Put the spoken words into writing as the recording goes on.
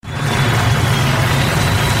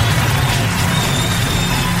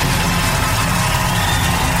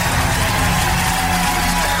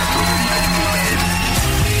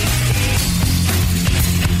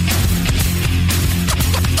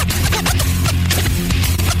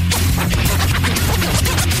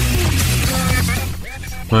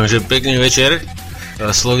Takže pekný večer,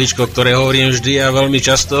 slovíčko, ktoré hovorím vždy a veľmi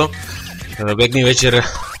často. Pekný večer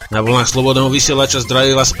na vlnách Slobodného vysielača,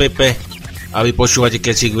 zdraví vás Pepe a vy počúvate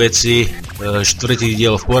Kecy K Veci, štvrtý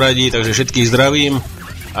diel v poradí, takže všetkých zdravím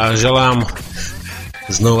a želám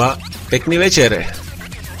znova pekný večer.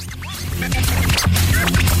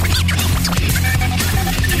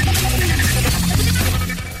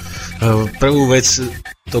 Prvú vec,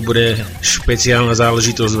 to bude špeciálna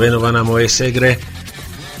záležitosť venovaná mojej segre,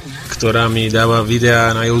 ktorá mi dáva videá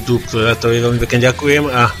na YouTube, ktorá to je veľmi pekne ďakujem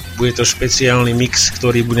a bude to špeciálny mix,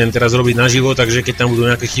 ktorý budem teraz robiť naživo, takže keď tam budú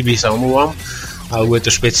nejaké chyby, sa omlúvam, ale bude to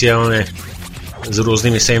špeciálne s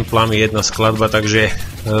rôznymi samplami, jedna skladba, takže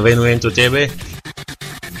venujem to tebe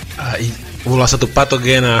a volá sa to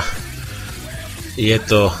Patogén a je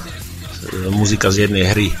to muzika z jednej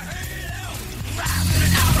hry.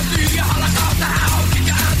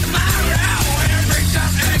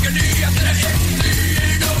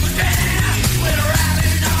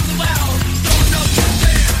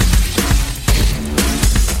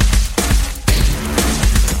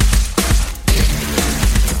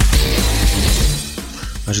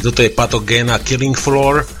 Takže toto je Patogén a Killing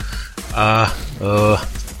Floor a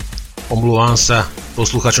omlúvam sa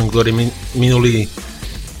posluchačom, ktorí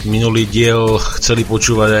minulý diel chceli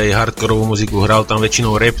počúvať aj hardkorovú muziku, hral tam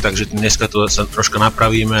väčšinou rap, takže dneska to sa troška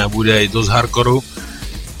napravíme a bude aj dosť hardkoru.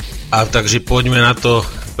 A takže poďme na to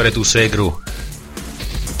pre tú segru.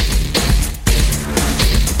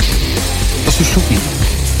 To sú šupy.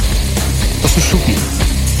 To sú šupy.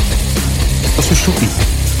 To sú šupy.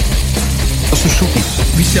 To sú šupy.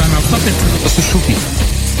 Vysia na papet. To sú šupy.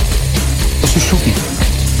 To sú šupy.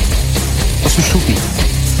 To sú šupy.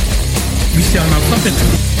 Vysia na papet.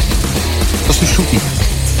 To sú šupy.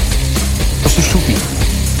 To sú šupy.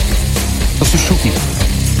 To sú šupy.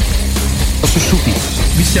 To sú šupy.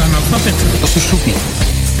 Vysia na papet. To sú šupy.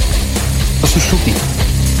 To sú šupy.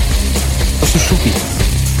 To sú šupy.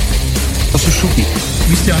 To sú šupy.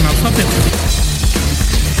 Vysia na papet.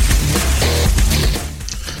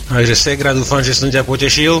 Takže segra, dúfam, že som ťa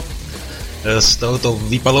potešil s touto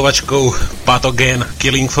vypalovačkou Patogén,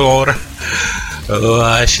 Killing Floor.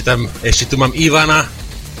 A ešte tu mám Ivana.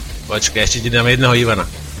 Počkaj, ešte ti dám jedného Ivana.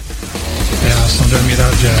 Ja som veľmi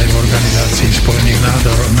rád, že aj v organizácii Spojených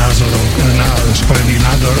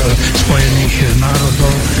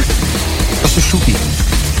národov. To sú šupy.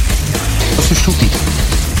 To sú šupy.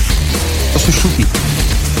 To sú šupy.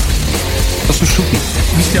 To sú šupy.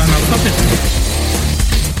 Vysia na papet.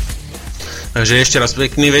 Takže ešte raz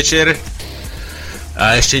pekný večer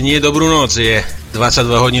a ešte nie dobrú noc, je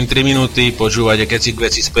 22 hodín 3 minúty, počúvate Kecy K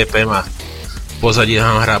Veci s Pepem a v pozadí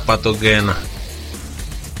nám hrá Patogén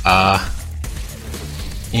a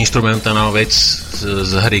instrumentálna vec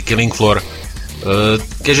z hry Killing Floor.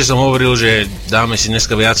 Keďže som hovoril, že dáme si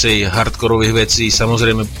dneska viacej hardkorových vecí,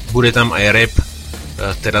 samozrejme bude tam aj rap.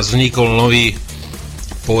 Teraz vznikol nový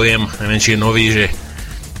pojem, neviem či je nový, že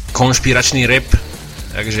konšpiračný rap,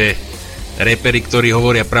 takže raperi, ktorí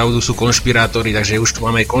hovoria pravdu, sú konšpirátori, takže už tu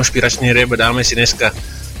máme konšpiračný rap, dáme si dneska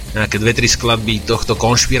nejaké 2-3 skladby tohto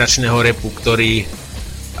konšpiračného rapu, ktorý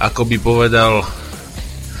ako by povedal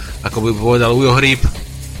Ujo Hríb.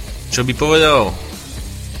 Čo by povedal?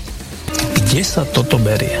 Kde sa toto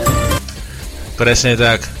berie? Presne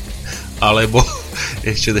tak. Alebo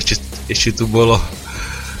ešte tu bolo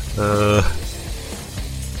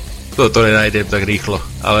to nenájdem tak rýchlo,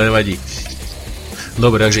 ale nevadí.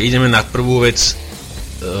 Dobre, takže ideme na prvú vec.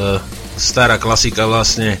 Stará klasika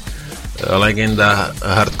vlastne, legenda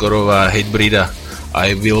hardkorová Hatebreeda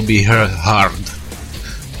I Will Be Hard.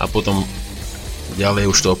 A potom ďalej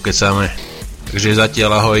už to obkecáme. Takže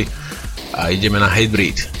zatiaľ ahoj a ideme na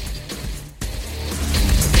Hatebreed. –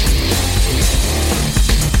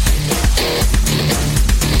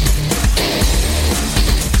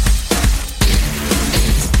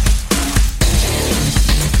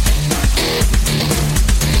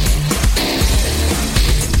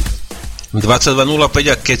 22.05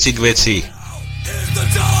 a Kecy K Veci.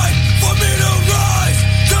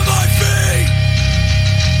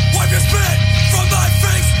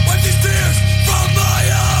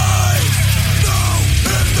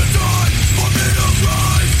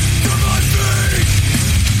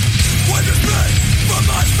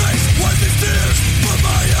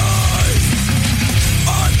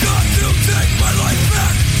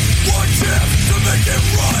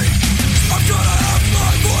 I'm gonna have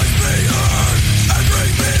my voice be heard and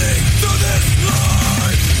bring meaning to this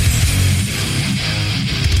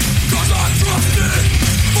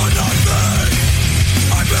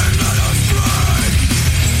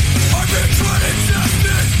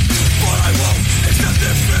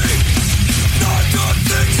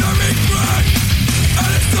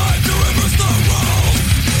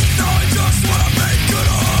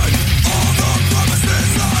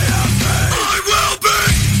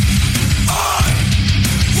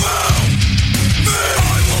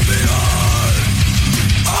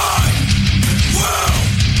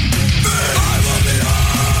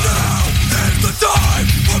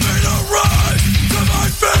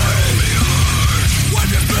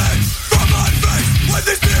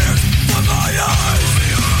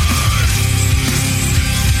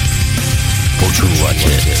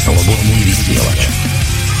vysielač.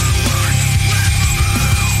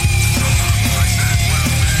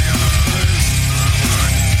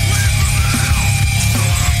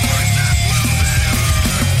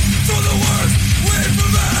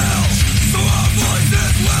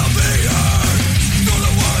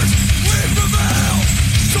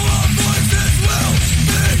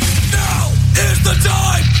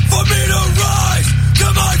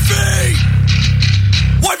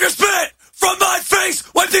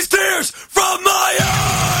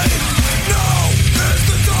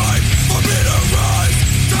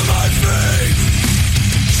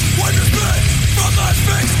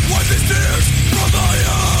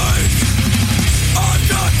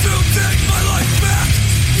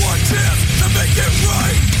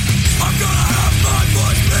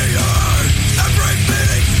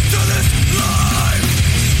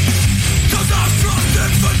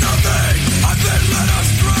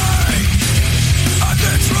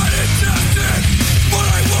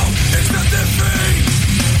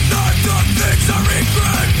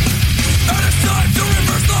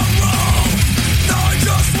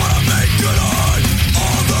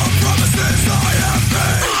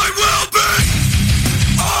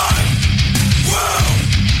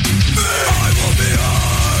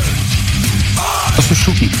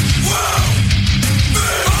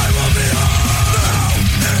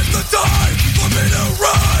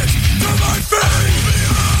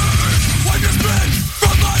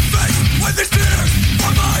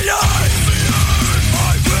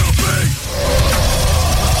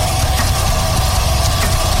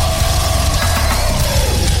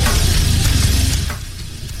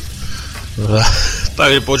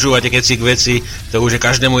 Takže počúvate Kecy K Veci, to už je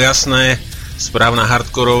každému jasné, správna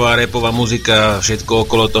hardkorová, rapová muzika, všetko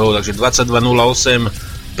okolo toho, takže 22.08,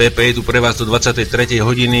 PP je tu pre vás do 23.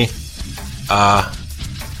 hodiny a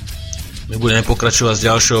my budeme pokračovať s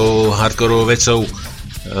ďalšou hardkorovou vecou.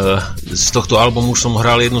 Z tohto albumu už som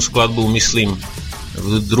hral jednu skladbu, myslím,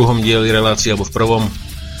 v druhom dieli relácie, alebo v prvom,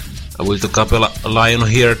 a bude to kapela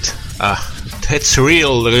Lionheart a That's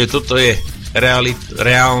Real, takže toto je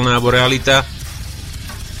reálna alebo realita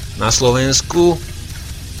na Slovensku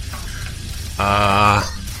a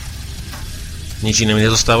nič iné mi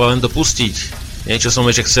nezostáva len to pustiť. Niečo som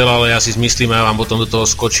ešte chcel, ale ja si zmyslím a ja vám potom do toho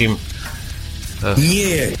skočím.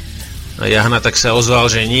 Nie. A Jahna tak sa ozval,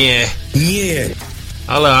 že nie. Nie.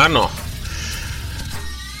 Ale áno.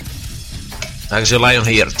 Takže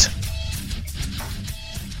Lionheart.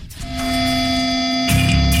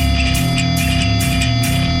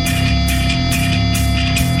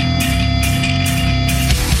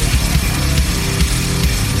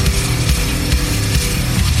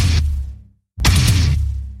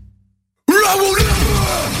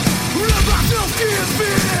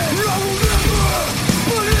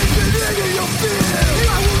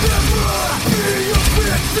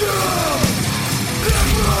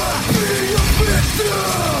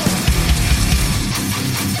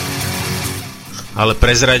 Ale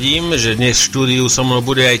prezradím, že dnes v štúdiu so mnou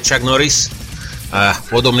bude aj Chuck Norris a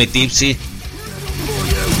podobní týpci.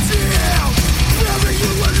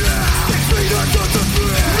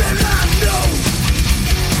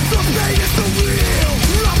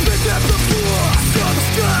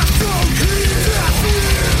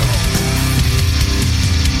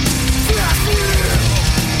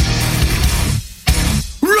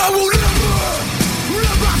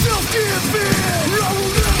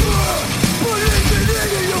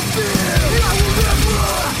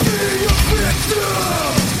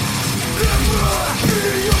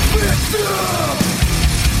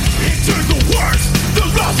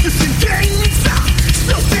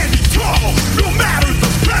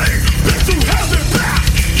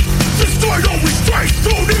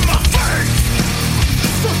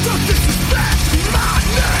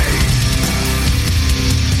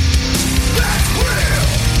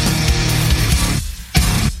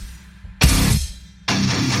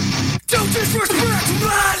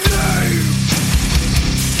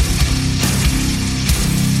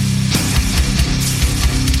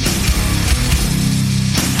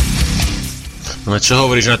 No čo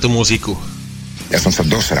hovoríš na tú muziku? Ja som sa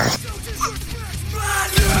dosral.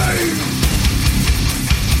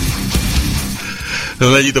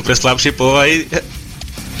 Není to pre slabšie povahy?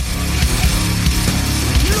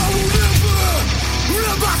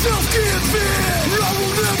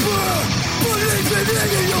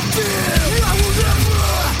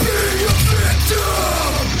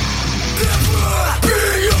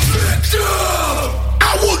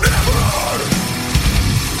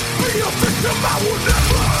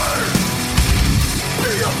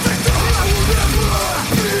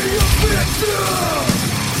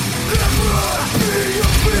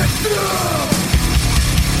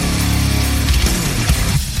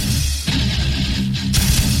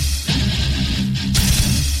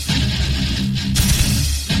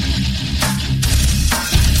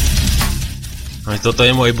 Toto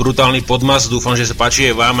je môj brutálny podmas, dúfam, že sa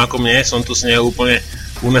páči aj vám ako mne, som tu s neho úplne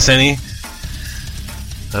unesený.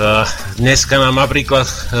 Dneska nám napríklad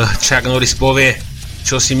Chuck Norris povie,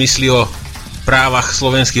 čo si myslí o právach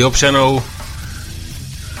slovenských občanov,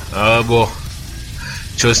 alebo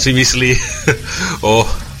čo si myslí o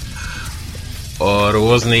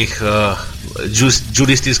rôznych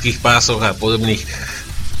juristických pásoch a podobných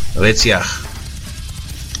veciach.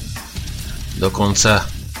 Dokonca,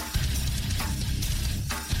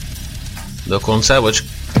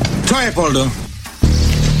 Co je, Poldo?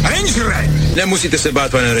 Rangere! Nemusíte se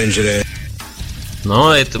bát, pane Rangere.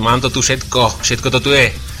 No, mám to tu všetko to tu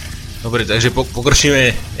je. Dobre, takže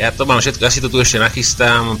pokročíme, ja to mám všetko, asi to tu ešte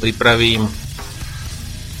nachystám, pripravím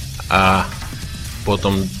a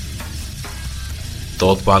potom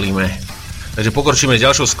to odpálime. Takže pokročíme s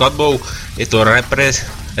ďalšou skladbou, je to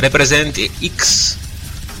Represent X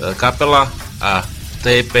kapela a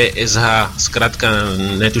TPSH, skratka,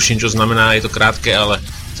 netuším čo znamená, je to krátke, ale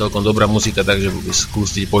celkom dobrá muzika, takže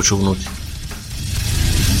skúste počúvnuť.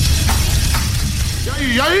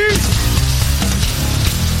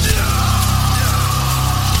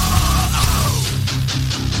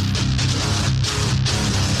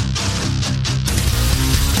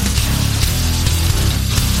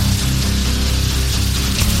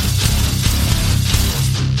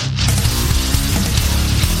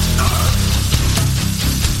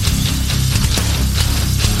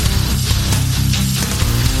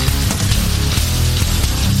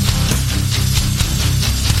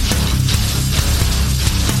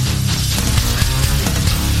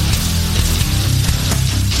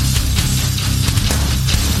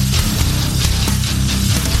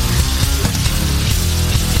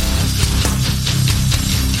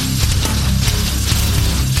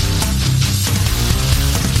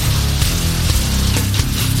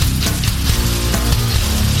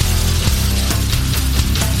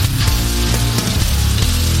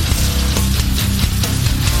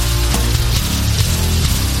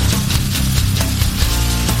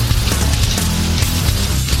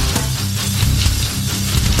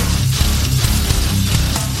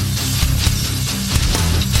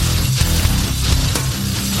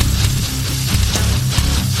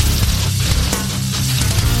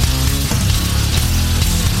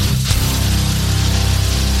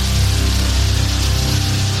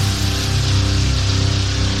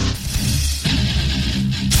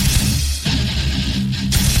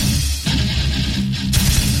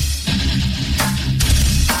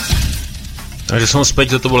 Takže som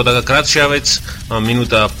späť, toto bola taká krátšia vec, mám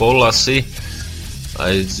minúta a pol asi.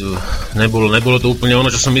 Aj nebolo to úplne ono,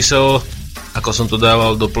 čo som myslel, ako som to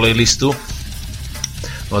dával do playlistu.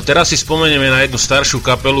 No a teraz si spomenieme na jednu staršiu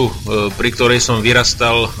kapelu, pri ktorej som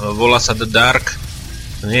vyrastal, volá sa The Dark.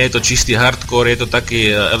 Nie je to čistý hardcore, je to taký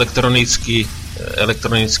elektronický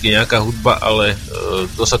nejaká hudba, ale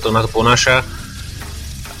to sa to na to ponáša.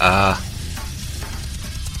 A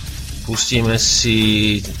pustíme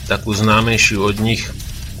si takú známejšiu od nich.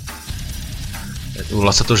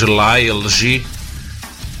 Volá sa to, že Lži.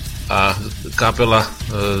 A kapela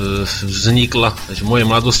vznikla v mojej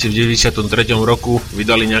mladosti v 93. roku.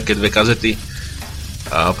 Vydali nejaké 2 kazety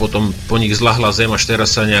a potom po nich zľahla zem, až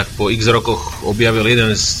teraz sa nejak po x rokoch objavil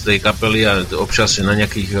jeden z tej kapely a občas na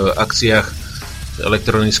nejakých akciách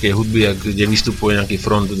elektronickej hudby, kde vystupuje nejaký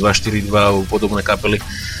Front 242 a podobné kapely.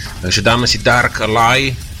 Takže dáme si Dark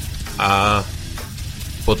Lie a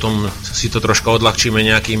potom si to troška odľahčíme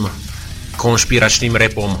nejakým konšpiračným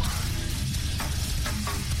rapom.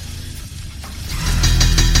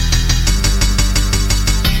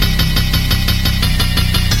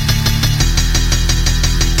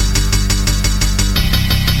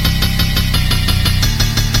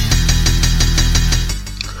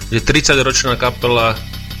 Je 30-ročná kapela,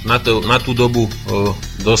 na tú dobu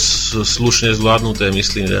dosť slušne zvládnuté,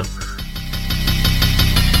 myslím, že.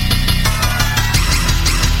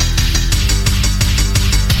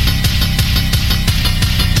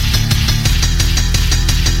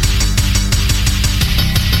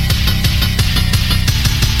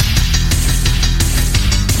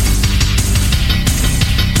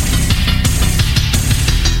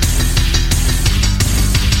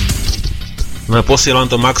 No a posielam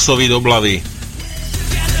to Maxovi do Blavy.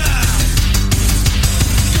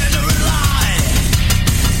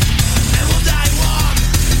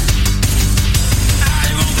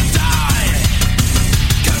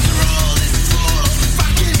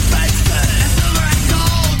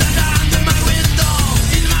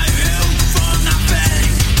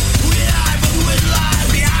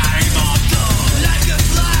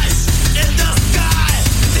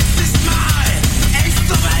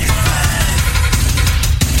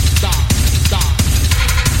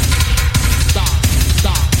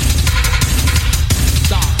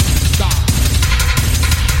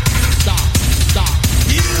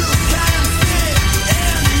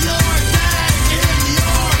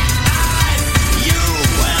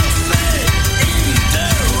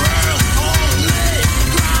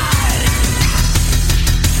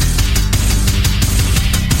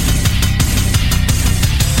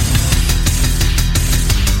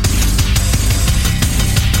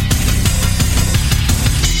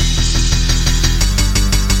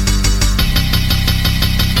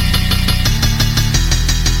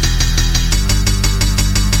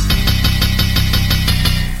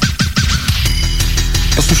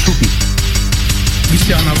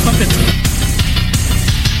 si analfabet?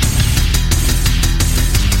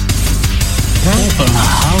 Úplná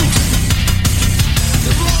halus.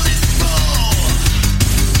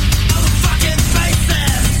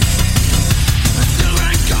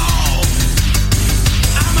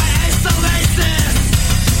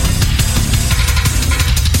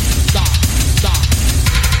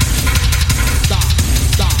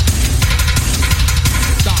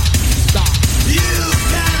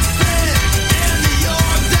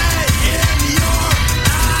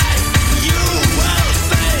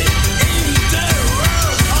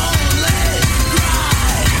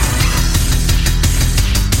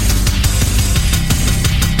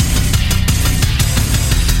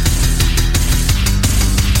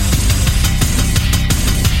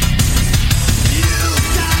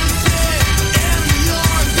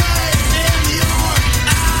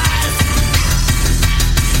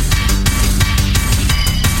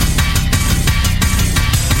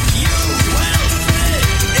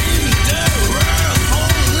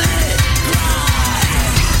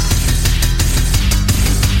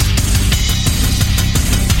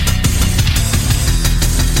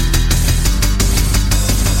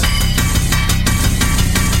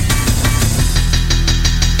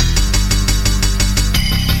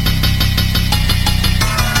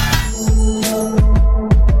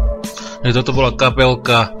 Toto bola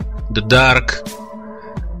kapelka The Dark,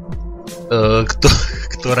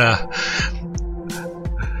 ktorá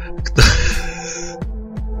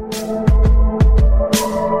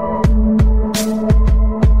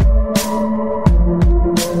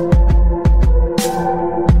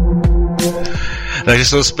takže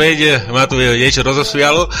som späť, ma tu niečo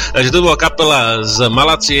rozosvialo. Takže to bola kapela z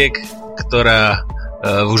Malaciek, ktorá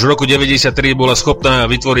už v roku 93 bola schopná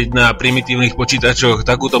vytvoriť na primitívnych počítačoch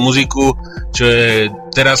takúto muziku, čo je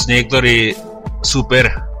teraz niektorí super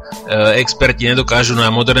experti nedokážu na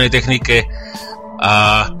modernej technike.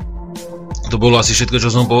 A to bolo asi všetko, čo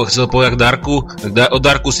som chcel povedať k Darku. Od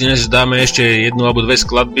Darku si dnes dáme ešte jednu alebo dve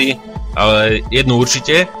skladby, ale jednu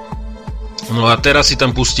určite. No a teraz si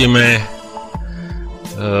tam pustíme,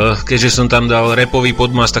 keďže som tam dal rapový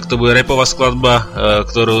podmas, tak to bude rapová skladba,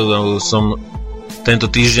 ktorú som tento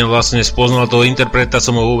týždeň vlastne spoznal toho interpreta,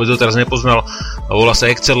 som ho vôbec doteraz nepoznal. Volá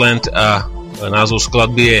sa Excellent a názov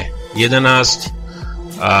skladby je 11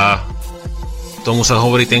 a tomu sa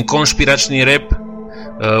hovorí ten konšpiračný rap.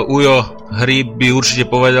 Ujo Hríb by určite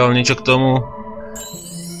povedal niečo k tomu.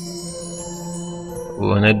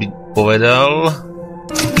 Neby povedal.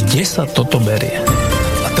 Kde sa toto berie?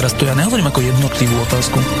 A teraz to ja nehovorím ako jednotlivú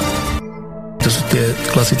otázku. To sú tie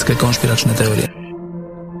klasické konšpiračné teórie.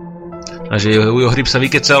 Takže Ujo Hríb sa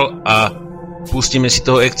vykecal a pustíme si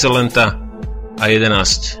toho Excellenta a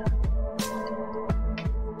 11.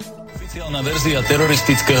 Oficiálna verzia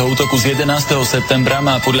teroristického útoku z 11. septembra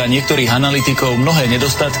má podľa niektorých analytikov mnohé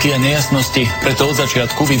nedostatky a nejasnosti, preto od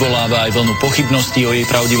začiatku vyvoláva aj vlnu pochybností o jej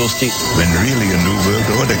pravdivosti. When really a new world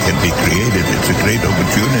order can be created, it's a great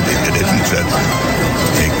opportunity that isn't such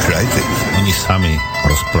a crisis. Oni sami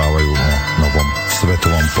rozprávajú o novom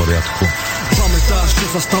svetovom poriadku. Pamätáš, čo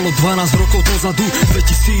sa stalo 12 rokov dozadu?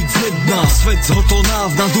 2001, svet zhotol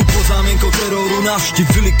návnadu. Pod zámienkou teroru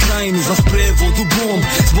navštívili krajinu za sprievodu bomb.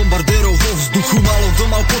 Z bombardérov vo vzduchu malo kto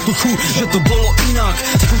mal potuchu, že to bolo inak.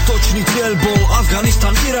 Skutočný cieľ bol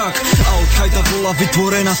Afganistan, Irak. Al-Qaida bola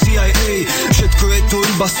vytvorená CIA. Všetko je to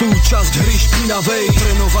iba súčasť hry špinavej.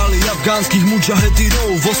 Trénovali afgánskych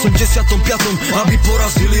mudžahedinov v 85., aby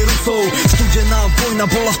porazili Rusov. Studená vojna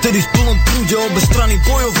bola vtedy v plnom prúde. Obe strany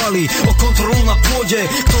bojovali o kontrolu na pôde,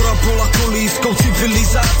 ktorá bola kolískou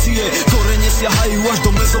civilizácie. Korene siahajú až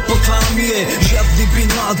do Mezopotámie. Žiadny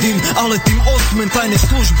Bin Laden, ale tým 8 tajné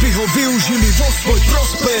služby ho využili vo svoj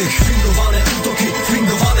prospech. Fingované útoky,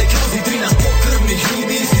 fingované kauzy, 13 pokrvných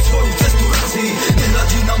línií si svoju cestu razí.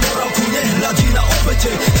 Nehľadí na morálku, nehľadí na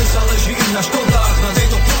obete, nezáleží im na škodách na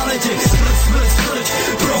tejto planete. Smrť, smrť, smrť,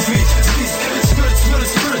 profit, zisk, smrť, smrť,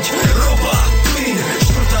 smrť, ropa, plyn,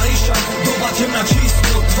 štvrtá ríša, doba temná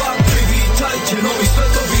číslo 2. Privítajte nový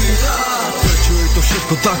svetový rád. Prečo je to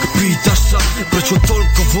všetko tak, pýtaš sa? Prečo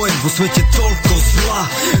toľko vojen, vo svete toľko zla?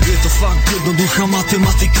 Je to fakt jednoduchá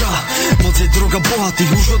matematika. Moc je droga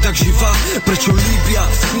bohatých už odjak živa. Prečo Líbia,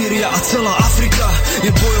 Sýria a celá Afrika je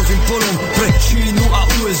bojovým polom pre Čínu a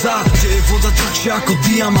USA? Kde je voda drahšia ako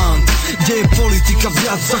diamant? Kde je politika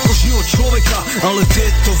viac ako život človeka? Ale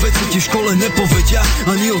tieto veci ti v škole nepovedia.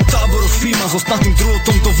 Ani o táboroch FIMA so snadným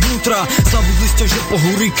drôtom dovnútra. Zabudli ste, že po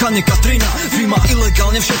hurikáne Katrina FIMA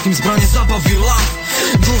ilegálne všetkým zbrane zabavila.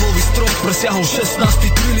 Dlhový strop presiahol 16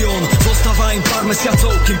 trilión. Zostáva im pár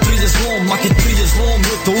mesiacov, kým príde zlom. A keď príde zlom,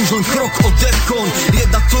 je to už len krok od Defcon.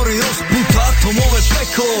 Jedna, ktorý rozpúta atomové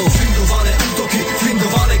peklo. Fingované útoky,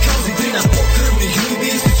 fingované kauzy, 13 pokrvných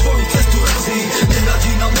ľudí si svoju cestu razí.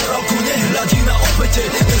 Nehľadí na morálku, nehľadí na obete,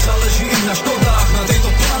 nezáleží im na škodách na tejto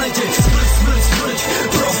planete. Smrť, smrť, smrť,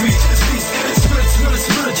 profit, zisk, smrť, smrť,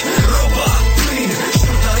 smrť, ropa, plyn,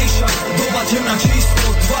 štvrtá ríša, doba temná číslo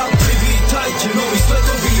 2, privítajte nový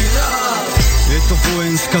svetový rád. Je to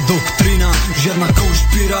vojenská doktrina, žiadna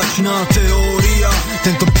konšpiračná teória.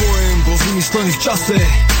 Tento pojem bol vymyslený v čase,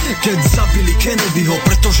 keď zabili Kennedyho,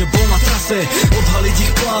 pretože bol na trase odhaliť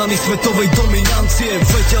ich plány svetovej dominancie.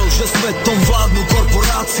 Vedel, že svetom vládnu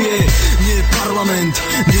korporácie. Nie parlament,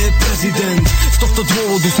 nie prezident, z tohto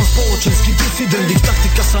dôvodu som spoločenský disident. Ich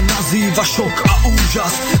taktika sa nazýva šok a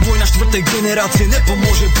úžas. Vojna štvrtej generácie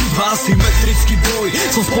nepomôže, býva asymetrický boj.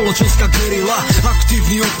 Som spoločenská gerila,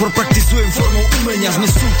 aktívny odpor praktizujem formou umenia. Sme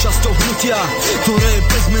súčasťou hnutia, ktoré je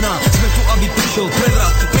bez mena. Sme tu, aby prišiel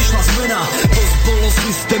prevrat, prišla zmena. To bolo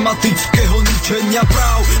systematického ničenia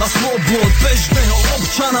práv a slobôd bežného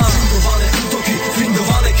občana. Fingované útoky,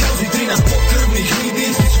 fingované kauzy, 13 pokrvných ľudí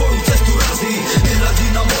si svoju cestu razí. Nehľadí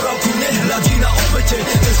na morálku, nehľadí na obete,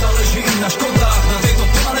 nezáleží im na škodách na tejto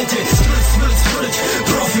planete. Smrť, smrť, smrť,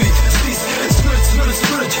 profit, zisk, smrť, smrť,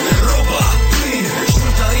 smrť, ropa, plyn,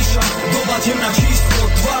 štvrtá ríša, doba temná číslo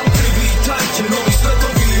 2, privítajte nový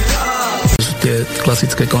svetový rád. To sú tie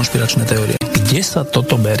klasické konšpiračné teórie. Kde sa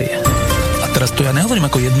toto berie? A teraz to ja nehovorím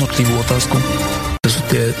ako jednotlivú otázku. To sú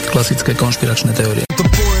tie klasické konšpiračné teórie. To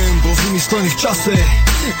pojem bol vymyslený v čase,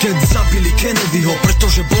 keď zabili Kennedyho,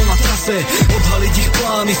 pretože bol na trase odhaliť ich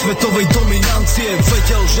plány svetovej dominancie.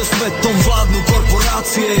 Vedel, že svetom vládnu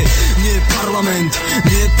korporácie. Nie parlament,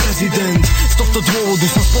 nie prezident, z tohto dôvodu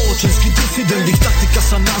som spoločenský disident. Ich taktika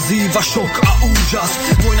sa nazýva šok a úžas.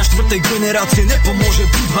 Vojna štvrtej generácie nepomôže,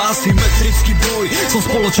 býva asymetrický boj. Som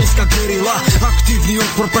spoločenská gerila, aktívny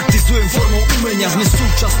odpor praktizujem formou umenia. Sme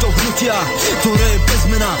súčasťou hnutia, ktoré je bez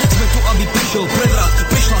mena. Sme tu, aby prišiel prevrat,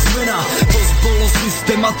 prišla zmena. To bolo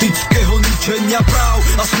systematického ničenia práv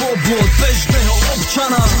a slobôd bežného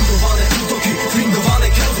občana. Fingované útoky, fingované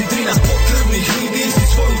kauzy, 13 pokrvných ľudí si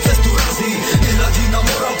svoju cestu razí. Nehľadí na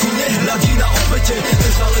morálku, nehľadí na obete,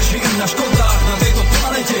 nezáleží im na škodách na tejto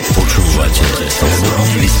planete. Počúvate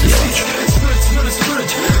Slobodný vysielač. Smrť, smrť, smrť,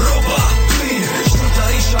 ropa, plyn, štvrtá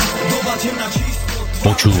ríša, doba temná číslo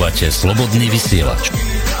 2. Počúvate Slobodný vysielač.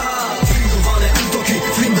 Fingované útoky,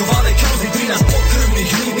 fingované kauzy, 13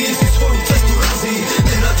 pokrvných ľudí si svoju cestu razí.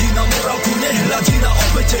 Nehľadí na morálku, nehľadí na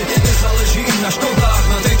obete, nezáleží im na škodách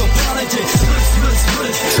na tejto planete. Smrť, smrť,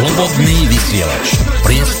 smrť, Slobodný vysielač.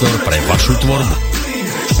 Priestor pre vašu tvorbu.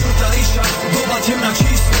 štvrtá ríša, doba temná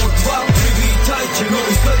číslo 2, privítajte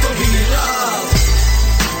nový svetový rád.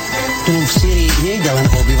 Tu v Sýrii nejde len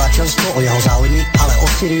o obyvateľstvo, o jeho záujmy, ale o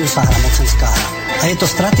Sýriu sa hrá mocenská hra. A je to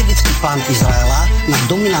strategický plán Izraela na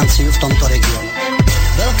dominanciu v tomto regióne.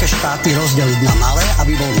 Veľké štáty rozdeliť na malé,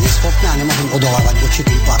 aby boli neschopné a nemohli odolávať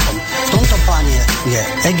určitým tlakom. V tomto pláne je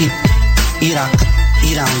Egypt, Irak,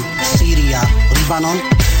 Irán, Sýria, Libanon.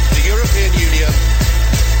 The European Union.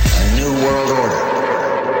 A new world order.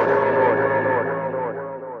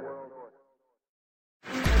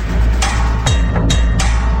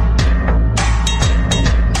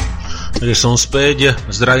 Takže som späť,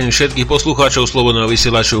 zdravím všetkých poslucháčov Slobodného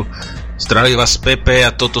vysielaču. Zdraví vás Pepe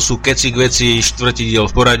a toto sú Kecy K Veci, štvrtý diel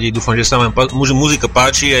v poradí. Dúfam, že sa vám muzika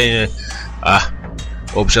páči a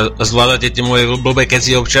občas zvládate tie moje blbé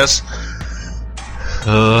keci občas.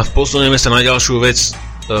 Posunieme sa na ďalšiu vec.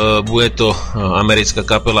 Bude to americká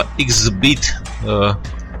kapela X-Beat.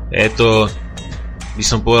 Je to, by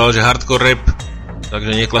som povedal, že hardcore rap,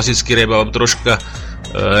 takže nie klasický rap, ale troška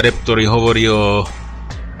rap, ktorý hovorí o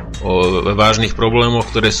vážnych problémoch,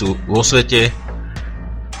 ktoré sú vo svete.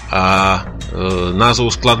 A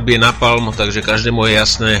názov skladby je Napalm, takže každému je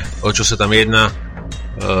jasné, o čo sa tam jedná.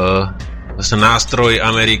 Nástroj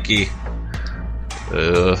Ameriky,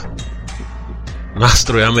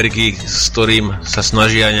 s ktorým sa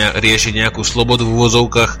snažia riešiť nejakú slobodu v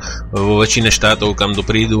úvozovkách vo väčšine štátov, kam to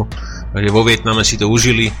prídu. Takže vo Vietname si to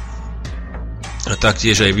užili, a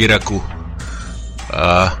taktiež aj v Iraku,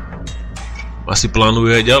 a asi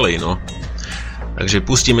plánujú aj ďalej, no. Takže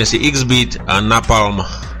pustíme si X-Beat a Napalm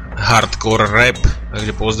hardcore rap,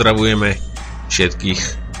 takže pozdravujeme všetkých,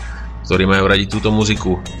 ktorí majú radi túto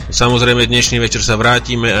muziku. Samozrejme dnešný večer sa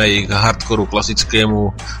vrátime aj k hardcoreu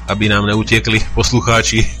klasickému, aby nám neutekli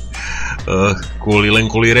poslucháči len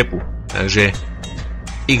kvôli rapu. Takže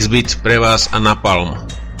X-Beat pre vás a Napalm.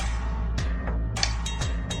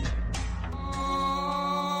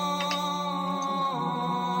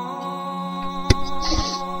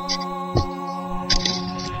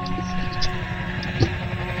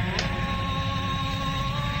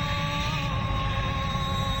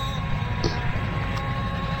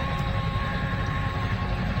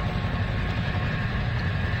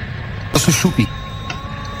 sú šupy.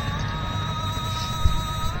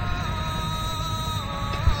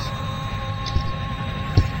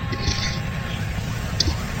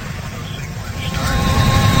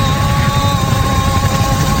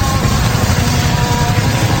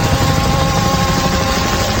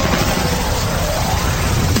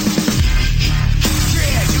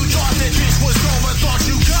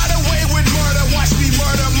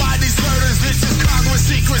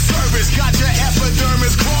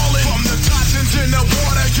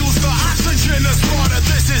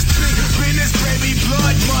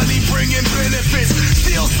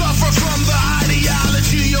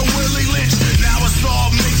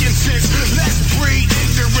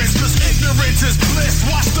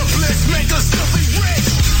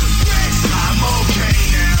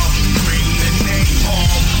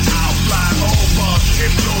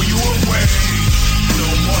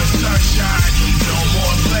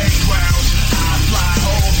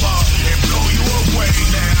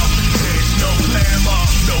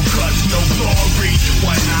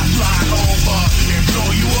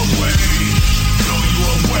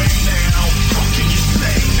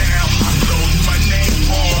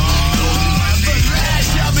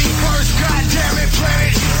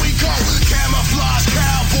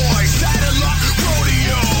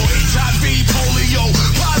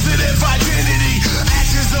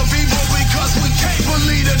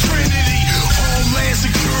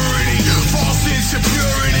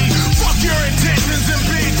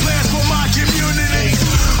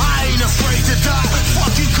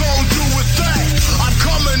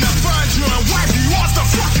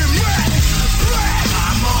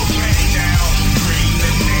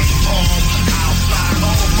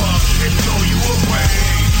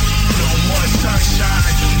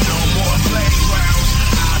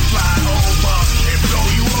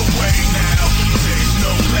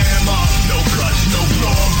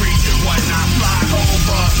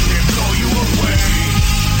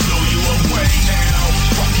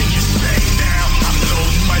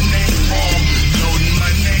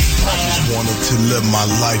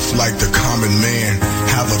 Like the common man,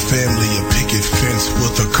 have a family, a picket fence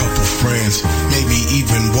with a couple friends, maybe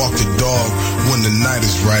even walk the dog when the night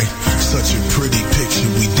is right. Such a pretty picture,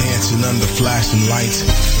 we dancing under flashing lights,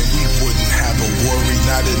 and we wouldn't have a worry,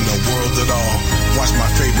 not in the world at all. Watch my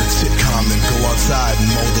favorite sitcom and go outside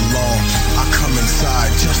and mow the lawn. I come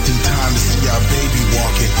inside just in time to see our baby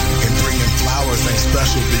walking, and bringing flowers ain't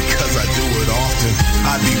special because I do it often.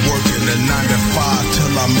 I be working a 9 to 5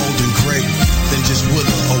 till I'm old and gray, then just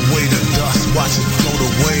wither away the dust, watch it float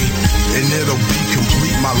away, and it'll be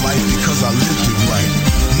complete, my life, because I lived it right.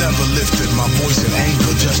 Never lifted my voice in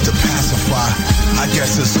anger just to pacify. I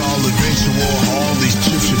guess it's all eventual, all these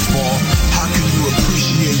chips should fall. How can you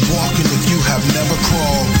appreciate walking if you have never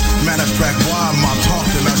crawled? Matter of fact, why am I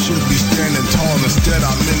talking? I should be standing tall. Instead,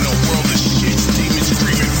 I'm in a world of shit, demons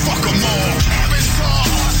screaming, fuck them all. Aerosol,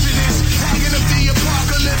 arsonist, hanging of the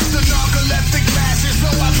apocalypse, the narcoleptic glasses, so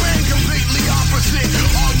I ran completely opposite.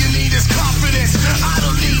 All you need is confidence, I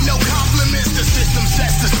don't need no compliments. The system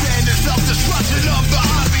sets the standards of destruction of the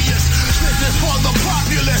obvious. This is for the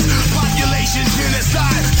populace, population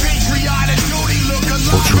genocide, patriotic duty, look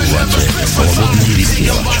alive. Počúvate Slobodný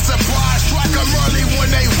vysielač. Strike them early when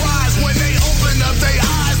they rise, when they open up their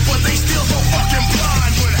eyes, but they still so fucking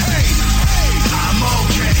blind. But hey, I'm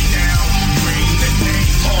okay now. Bring the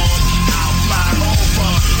name home, I'll fly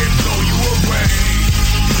over and blow you away.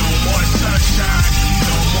 No more sunshine,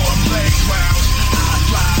 no more playgrounds. I'll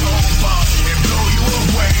fly over and blow you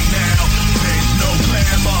away now. There's no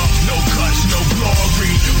glamour, no cuts, no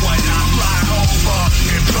glory. When I fly over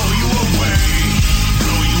and blow you away,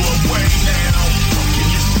 blow you away now. What can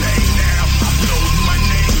you say now? I'm loading my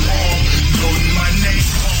name home, loading my name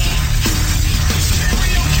home.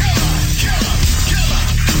 Serial killer, killer, killer.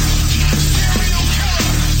 Serial killer,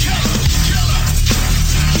 killer, killer.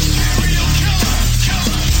 Serial killer,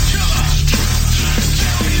 killer, killer.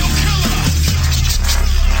 Serial killer.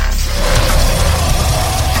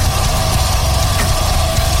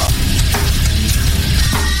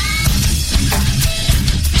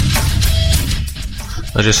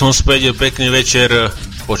 Takže som späť, pekný večer,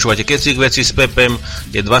 počúvate Kecy K Veci s Pepem,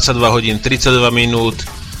 je 22 hodín 32 minút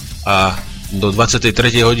a do 23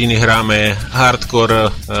 hodiny hráme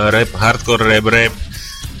hardcore rap,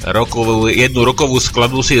 jednu rokovú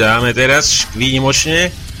skladbu si dáme teraz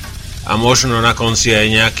výnimočne a možno na konci aj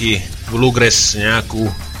nejaký bluegrass, nejakú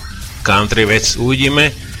country vec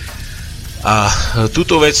uvidíme. A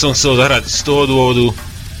túto vec som chcel zahrať z toho dôvodu,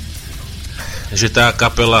 že tá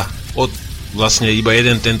kapela vlastne iba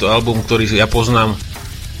jeden tento album, ktorý ja poznám,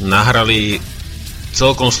 nahrali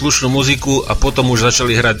celkom slušnú muziku a potom už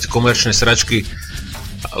začali hrať komerčné sračky,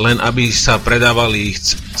 len aby sa predávali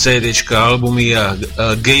CDčka, albumy a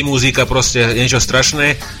gay muzika, proste niečo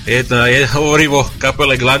strašné. Hovorím o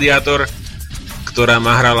kapele Gladiator, ktorá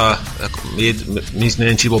hrala,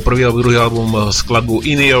 neviem, či bol prvý alebo druhý album, skladbu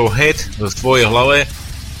In Your Head, v tvojej hlave,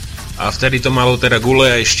 a vtedy to malo teda gule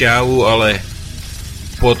aj šťavu, ale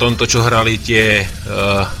po tomto, čo hrali tie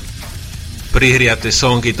prihriaté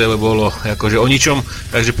songy, to by bolo akože o ničom.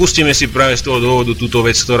 Takže pustíme si práve z toho dôvodu túto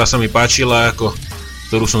vec, ktorá sa mi páčila,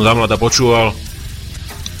 ktorú som zamlada počúval,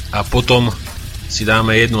 a potom si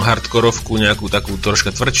dáme jednu hardkorovku, nejakú takú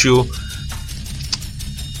troška tvrdšiu,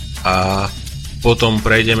 a potom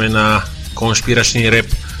prejdeme na konšpiračný rap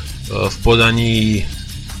v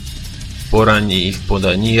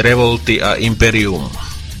podaní Revolty a Imperium.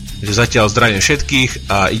 Takže zatiaľ zdravím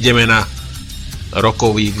všetkých a ideme na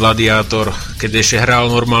rockový Gladiátor, keď ešte hral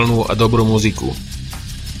normálnu a dobrú muziku.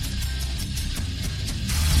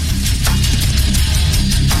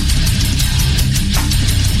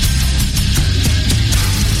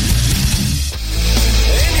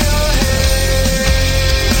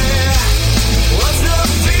 What's the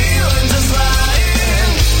feeling to fly?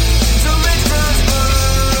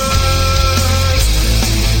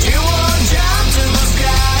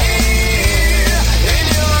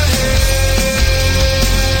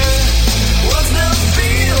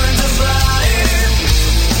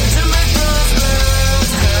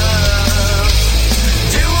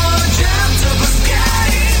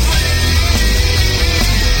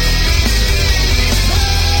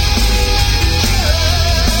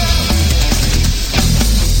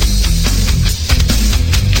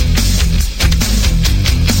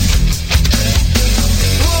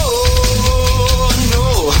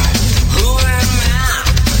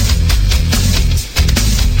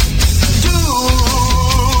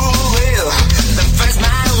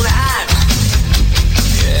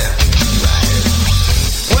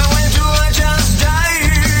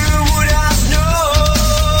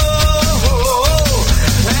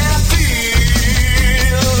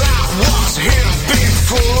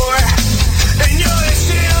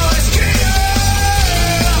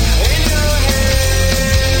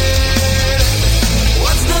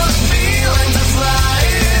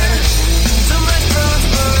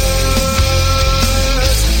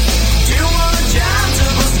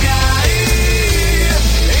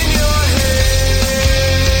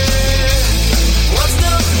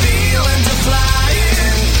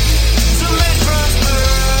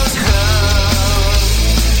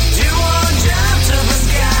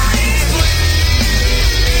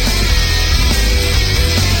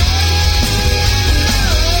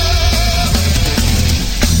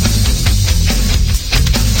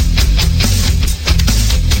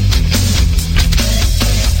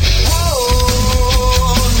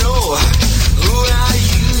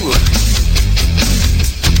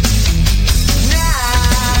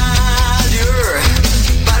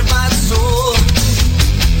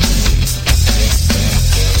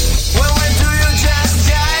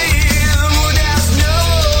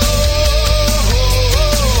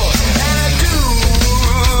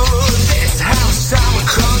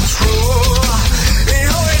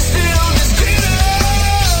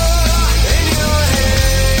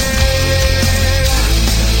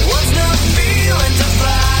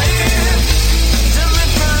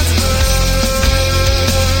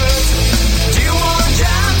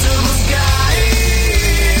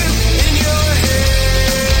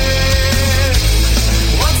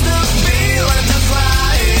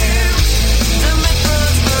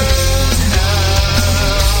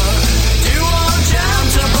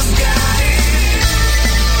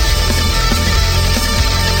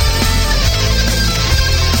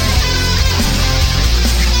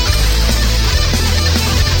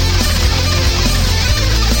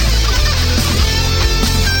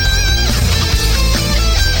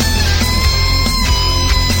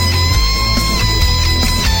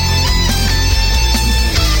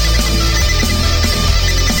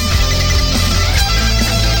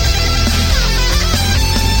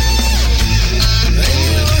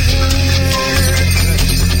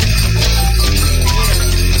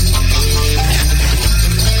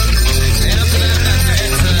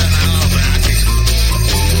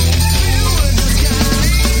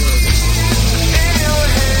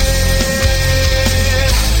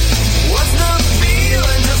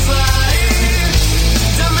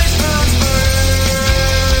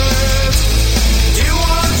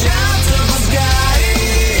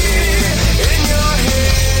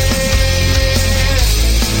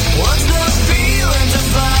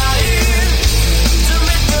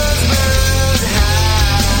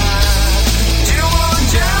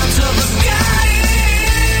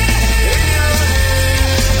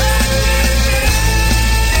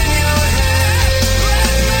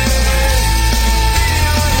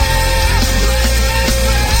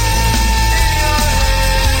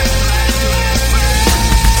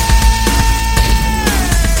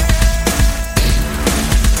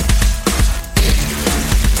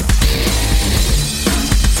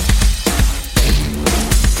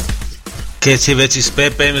 Kecy Veci s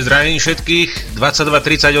PPM, zdravím všetkých,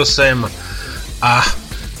 22:38 a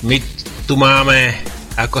my tu máme,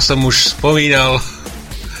 ako som už spomínal,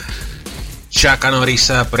 Chucka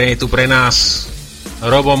Norrisa, tu pre nás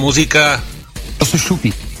Robo muzika. To sú šupy.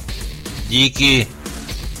 Díky.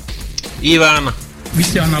 Ivan. Vy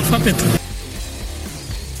ste analfabet.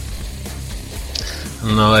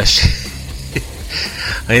 No ešte.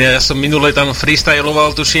 Ja som minule tam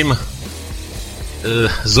freestyloval, tuším,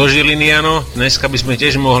 zo Žiliny, áno. Dneska by sme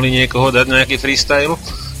tiež mohli niekoho dať nejaký freestyle.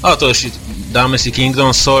 A to ešte dáme si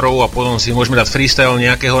Kingdom Sorrow a potom si môžeme dať freestyle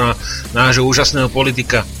nejakého nášho úžasného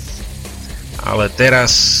politika. Ale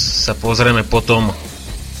teraz sa pozrieme potom.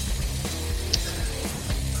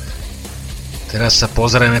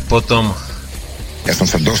 Ja som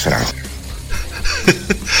sa dosral.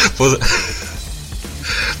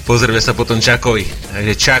 Pozrieme sa potom Chuckovi.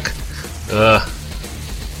 Takže Chuck,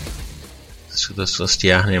 čo to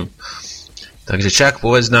stiahnem. Takže Chuck,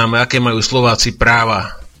 povedz nám, aké majú Slováci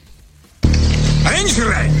práva.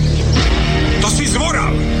 Rangere, to si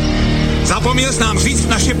zvoral. Zapomněl s nám říct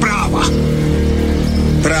naše práva.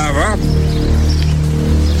 Práva?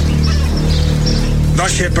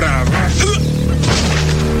 Vaše práva?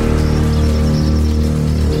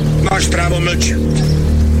 Máš právo mlčet.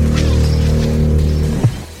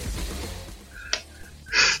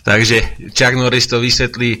 Takže Chuck Norris to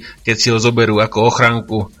vysvetlí, keď si ho zoberú ako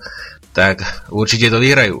ochránku, tak určite to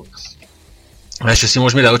vyhrajú. A ešte si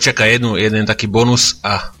môžeme dať očakať jeden taký bonus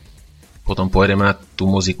a potom pôjdeme na tú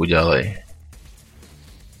muziku ďalej.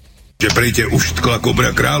 Že prejte už tkla kobra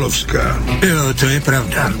kráľovská. Jo, to je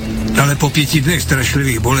pravda. Ale po 5 dnech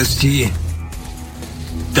strašlivých bolestí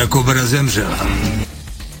ta kobra zemřela.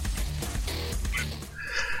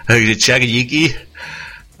 Takže Chuck, díky.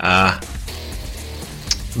 A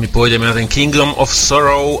my pôjdeme na ten Kingdom of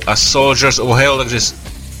Sorrow a Soldiers of Hell, takže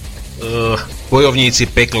bojovníci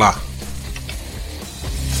pekla.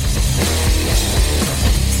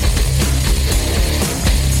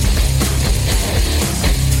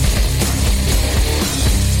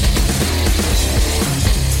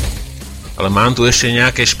 Ale mám tu ešte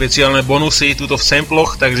nejaké špeciálne bonusy tuto v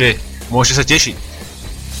samploch, takže môžete sa tešiť.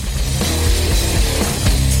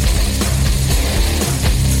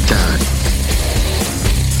 Tak.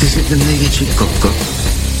 Ty si ten největší kokot.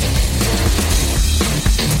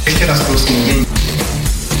 Ještě raz prosím.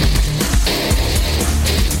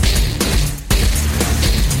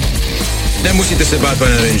 Nemusíte se bát,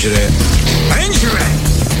 pane Rangere. Rangere!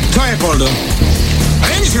 To je Poldo.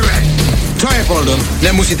 Rangere! To je Poldo.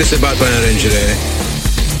 Nemusíte se bát, pane Rangere.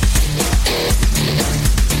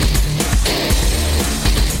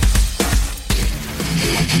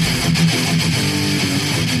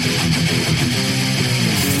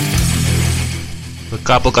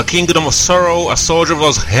 Kapelka Kingdom of Sorrow a Soldier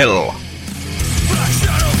of Hell.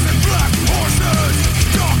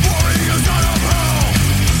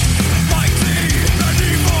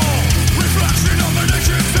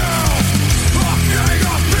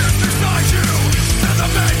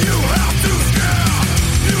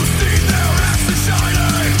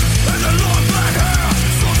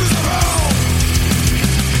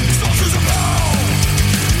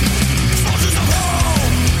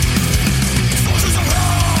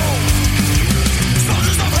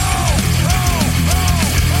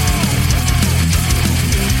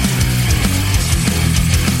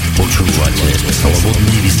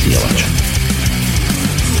 Slobodný vysielač.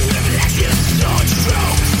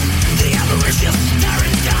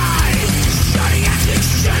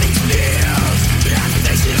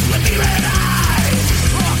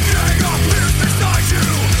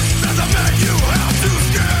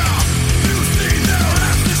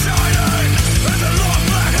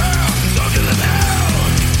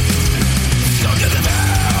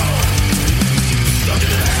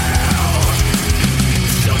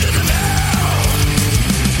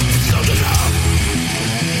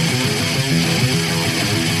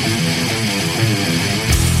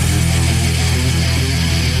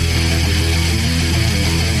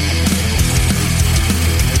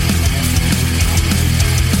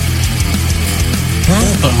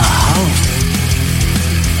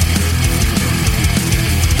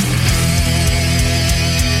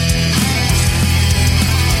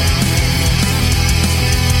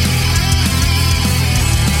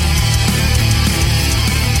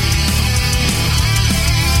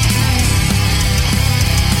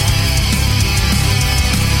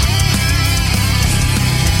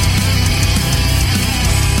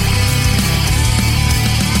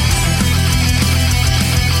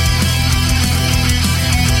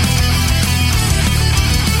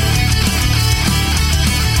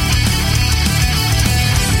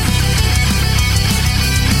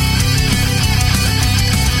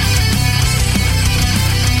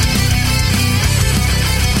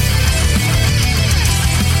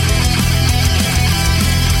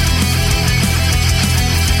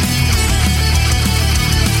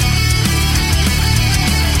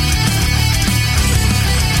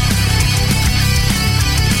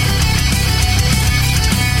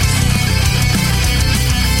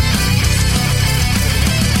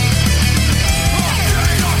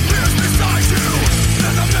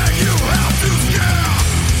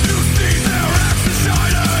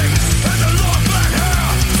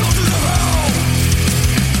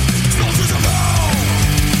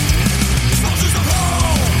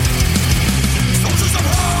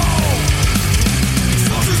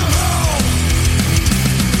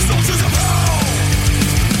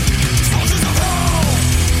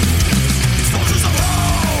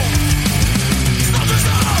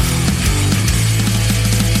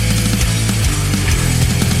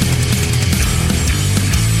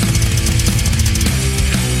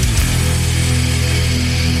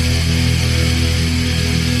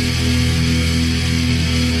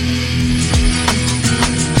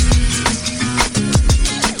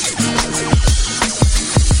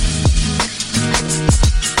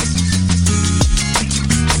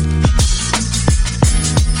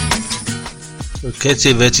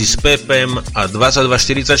 Kecy Veci s Pepem a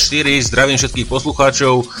 2244. Zdravím všetkých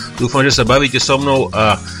poslucháčov, dúfam, že sa bavíte so mnou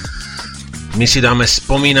a my si dáme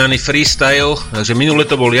spomínaný freestyle. Takže minule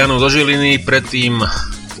to bol Jano do Žiliny, predtým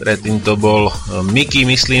to bol Miky,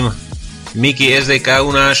 myslím, Miky SDK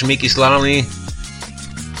u náš, Miky Slávny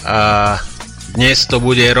a dnes to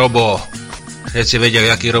bude Robo. Všetci vedia,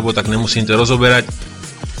 aký Robo, tak nemusím to rozoberať.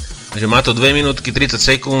 Takže má to 2 minútky 30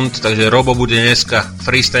 sekúnd, takže Robo bude dneska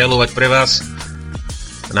freestylovať pre vás.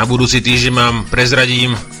 Na budúci týždeň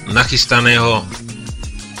prezradím nachystaného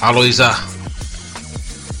Alojza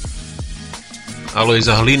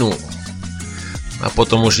Hlinu. A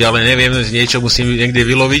potom už ďalej neviem, niečo musím niekde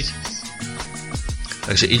vyloviť.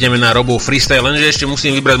 Takže ideme na Robov freestyle, lenže ešte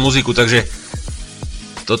musím vybrať muziku, takže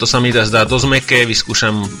toto sa mi zdá dosť mäkké,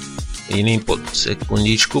 vyskúšam iný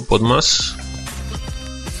sekundičku, podmas.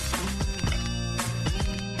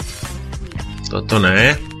 Toto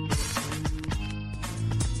ne.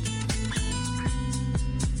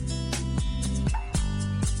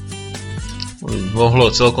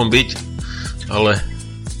 Mohlo celkom byť, ale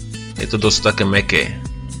je to dosť také mäkké.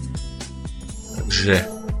 Takže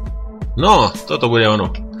no, toto bude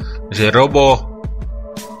ono. Že Robo,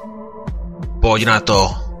 poď na to.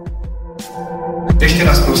 Ešte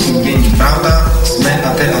raz prosím, denník Pravda, SME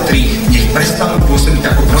a TA3 nech prestanú pôsobiť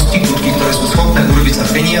ako prostitútky, ktoré sú schopné urobiť sa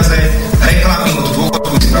peniaze, reklamy od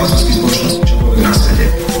dôchodkových správcovských spoločností, čokoľvek na svete.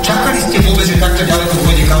 Čakali ste vôbec, že takto ďaleko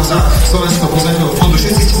pôjde kauza Slovenského pozemkového fondu?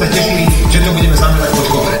 Všetci ste sa tešili, že to budeme zamerať pod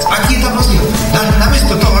koberec. Aký je tam rozdiel?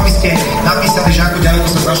 Namiesto toho, aby ste napísali, že ako ďaleko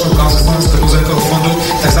sa zašlo kauza Slovenského pozemkového fondu,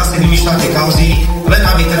 tak zase vymýšľate kauzy, len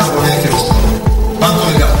aby teda bol nejaký rozdiel. Pán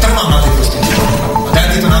kolega, trvám na tej prostitútke.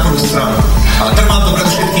 Dajte to na prvú stranu. Ale trvám to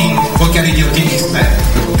predovšetkým, pokiaľ ide o denník SME.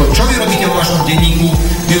 To, čo vy robíte vo vašom denníku,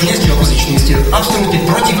 vy už nie ste opoziční, ste absolútne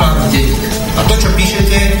protivládny denník. A to, čo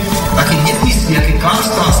píšete, aké nezmysly, aké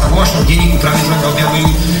klamstvá sa vo vašom denníku pravidelne objavujú,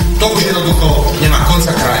 to už jednoducho nemá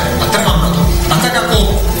konca kraja. A trvám na to. A tak ako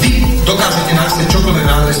vy dokážete napísať čokoľvek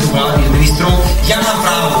na adresu vlády a ministrov, ja mám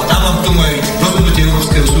právo, dávam k tomu aj rozhodnutie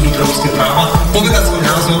Európskeho súdu pre ľudské práva, povedať svoj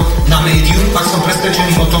názor na médium, ak som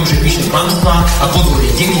presvedčený o tom, že píše klamstvá a podvodí.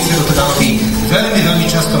 Denník sa to teda robí veľmi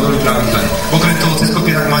často, veľmi pravidelne. Okrem toho, cez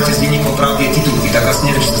kopírák máte s denníkom Pravdy titulky, tak asi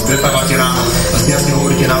neviem, či sa stretávate ráno, asi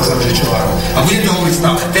hovoríte názor, že čo vám. A budem to hovoriť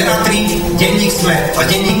stále. TA3, denník SME a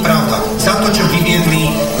denník Pravda za to, čo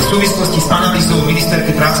vyviedli v súvislosti s analýzou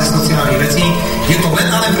ministerky práce a sociálnych vecí, je to len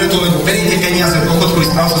ale preto, lebo beriete peniaze od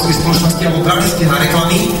dôchodkových správcovských spoločností alebo brali ste na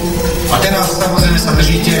reklamy a teraz samozrejme sa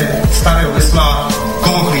držíte starého vesla,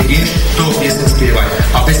 koho vieš, to piesne spievaj.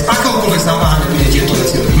 A bez akéhokoľvek zaváhania bude tieto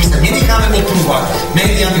veci. My sa nenecháme oplúvať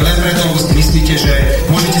médiami len preto, lebo si myslíte, že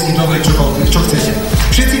môžete si dovoliť čo chcete.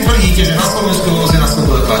 Všetci tvrdíte, že na Slovensku je ohrozená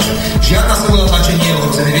sloboda tlače. Žiadna sloboda tlače nie je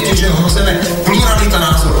ohrozená. Viete, čo je ohrozené? Pluralita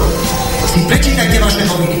názorov. Si prečítajte vaše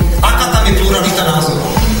noviny. Aká tam je pluralita názorov?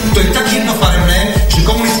 To je tak jednofarebné, že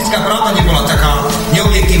komunistická pravda nebola taká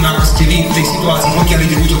neobjektívna, ako ste vy v tej situácii, pokiaľ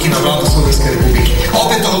ide útoky na vládu Slovenskej republiky. A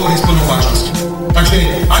opäť to hovorím s plnou vážnosťou. Takže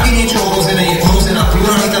ak je niečo ohrozené, je ohrozená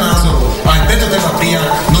pluralita názorov. A aj preto treba prijať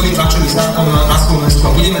nový tlačový zákon na Slovensku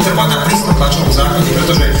a budeme trvať na prísnom tlačovom zákone,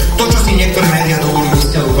 pretože to, čo si niektoré médiá dovolujú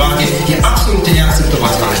vzťahu vláde, je absolútne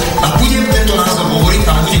neakceptovateľné. A budem tento názor hovoriť,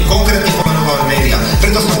 ale budem konkrétne pomenovať médiá.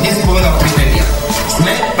 Preto som dnes povedal 3 médiá.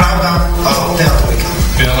 SME, Pravda a TA3.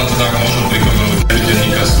 Ja len to tak môžem pripomenúť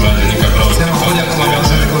denníka SME, denníka Pravda. Chcem vám poďakovať,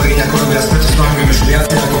 vážené kolegyne a kolegovia, sme tu s vami už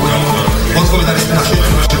viacej ako hodinu. Odpovedali sme na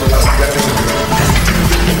všetky vaše otázky.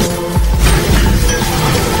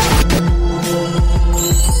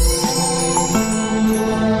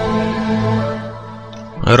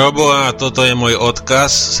 Robo, a toto je môj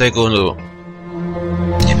odkaz. Sekundu.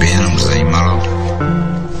 Mě by jenom zajímalo,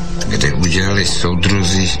 kde udělali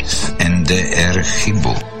soudruzi z NDR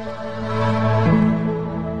chybu.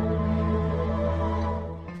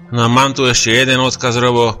 No mám tu ešte jeden odkaz,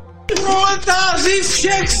 Robo. Proletáři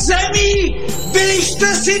všech zemí, vylište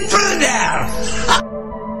si prdel!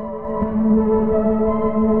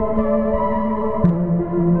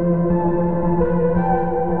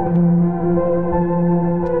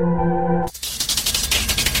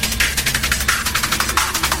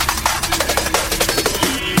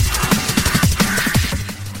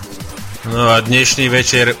 No a dnešný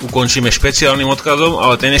večer ukončíme špeciálnym odkazom,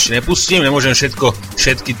 ale ten ešte nepustím, nemôžem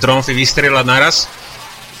všetky tromfy vystrelať naraz.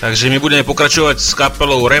 Takže my budeme pokračovať s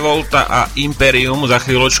kapelou Revolta a Imperium za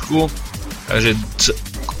chvíľočku. Takže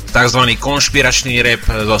takzvaný konšpiračný rap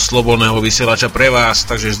zo slobodného vysielača pre vás.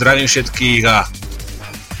 Takže zdravím všetkých a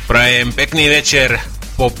prajem pekný večer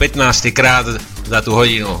po 15. krát za tú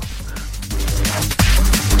hodinu.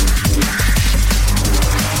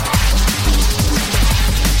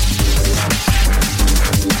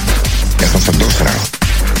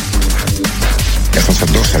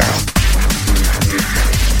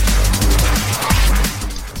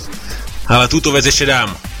 Ale túto vec ešte dám.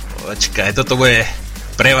 Počkaj, toto bude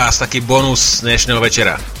pre vás taký bonus dnešného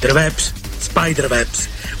večera. Drwebs, Spiderwebs,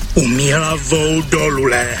 umí hlavou dolů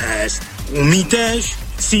lézt. Umí též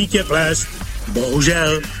sítě plést.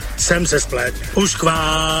 Bohužel jsem se splet. Už k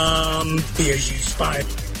vám běží Spider.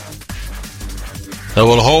 To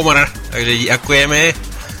bol Homer, takže ďakujeme.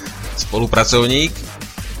 Spolupracovník.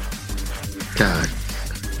 Tak.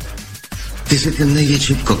 Ty jsi ten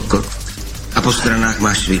největší kokot. A po stranách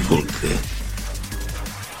máš svý kulky.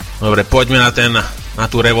 Dobre, poďme na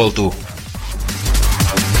tú revoltu.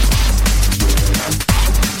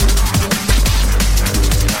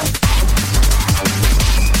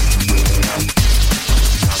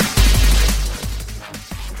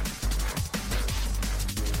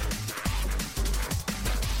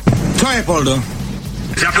 Co je, Poldo?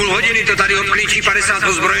 Za půl hodiny to tady odklíčí 50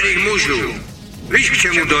 ozbrojených mužů. Víš, k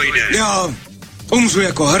čemu dojde? Jo, umřu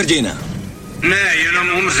jako hrdina. Ne, jenom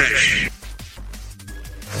umřeš.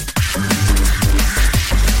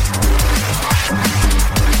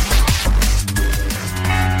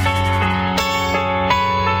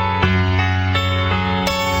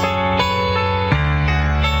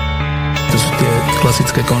 To sú tie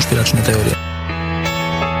klasické konšpiračné teórie.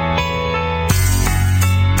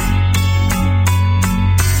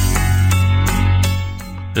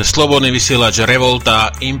 Slobodný vysielač,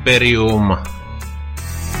 Revolta, Imperium.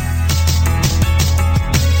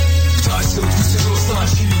 Ptáš se, odkud se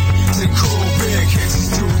roznáší ten koloběh,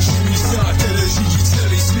 existují místa, které řídí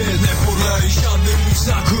celý svět, nepodléhají žádnému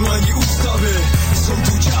zákonu ani ústavě. Jsou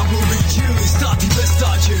tu ďáblovi díly, státy bez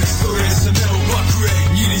stáče, historie se neopakuje,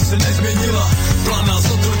 nikdy se nezměnila, plán na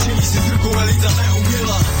zotročení si s rukou elita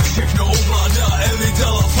neuměla, všechno ovládá elita,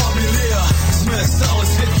 la familia, jsme stále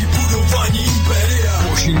svědky budování impéria.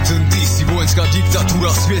 Washington DC, vojenská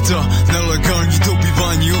diktatura světa, nelegální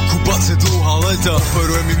dobývání, okupace dlouhá léta,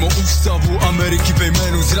 operuje mimo ústavu Ameriky ve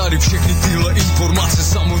jménu zrady, všechny tyhle informace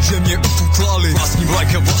samozřejmě ututlali. Vlastní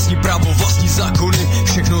vlajka, vlastní právo, vlastní zákony,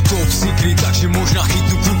 všechno top secret, takže možná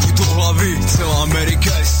chytnu kluku do hlavy. Celá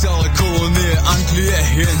Amerika je stále kolonie Anglie,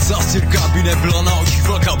 jen zástěrka by nebyla na očích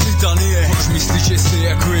Velká Británie. Proč myslíš, že jsi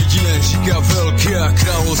jako jediné říká velké a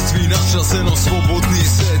království nadřazeno, svobodný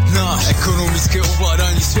svět náš, ekonomické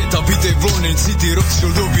ovládání světa, videj London City,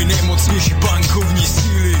 Rothschildovi nejmocnější bankovní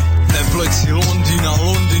síly. Nepleť si Londýna,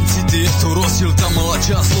 London City, je to rozdíl, ta malá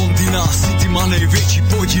část Londýna, City má největší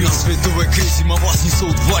podíl. Na světové krizi má vlastní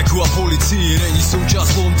soud, vlajku a policii, není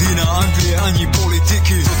součást Londýna, Anglie ani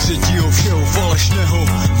politiky. Do třetího všeho falešného,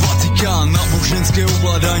 Vatikán, náboženské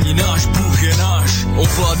ovládání, náš Bůh je náš.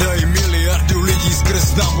 Ovládají miliardu lidí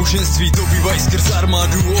skrz náboženství, dobývají skrz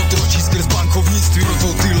armádu, otročí skrz bankovnictví.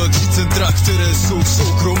 Proto tyhle tři centra, které jsou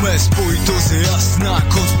soukromé, spojitost je jasná,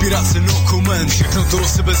 konspirace no comment, všechno to do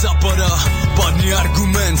sebe zapadá, padný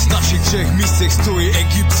argument, na všech třech místech stojí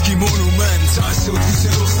egyptský monument. Záž se odkud se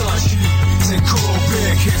roznáší ten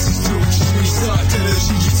koloběh, existují místa, které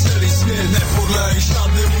řídí celý svět, nepodléhají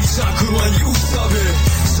žádnému zákonu ani ústavě.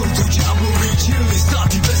 Jsou to ďáblovi díly,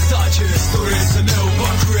 státy bez stáče, historie se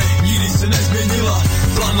neopakuje, nikdy se nezměnila,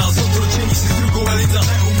 plán na zotročení si s rukou elita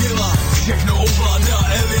neuměla, všechno ovládá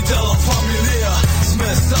elita, la familia,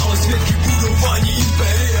 jsme stále svědky budování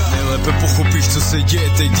impéria. Nejlépe pochopíš, co se děje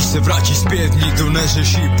teď, když se vrátíš zpět, nikdo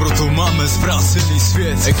neřeší, proto máme zvrácený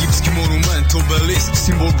svět. Egyptský monument, obelisk,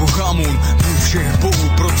 symbol Bohamun, Bůh všech bohů,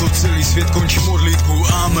 proto celý svět končí modlitbu,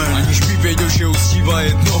 amen. Aniž by věděl, že uctívá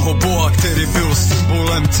jednoho boha, který byl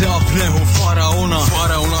symbolem dávného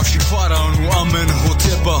faraona všech faraonů, amen,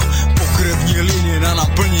 Hoteba, pokrevní linie na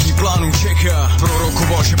naplnění plánu čeká.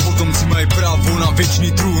 Prorokoval, že potomci mají právo na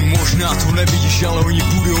věčný trůn, možná to nevidíš, ale oni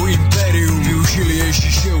budou impérium. Využili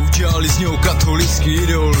Ježíše, udělali z něho katolický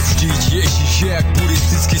idol, vždyť Ježíš je jak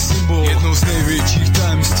buddhistický symbol, jedno z největších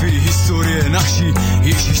tajemství historie naší.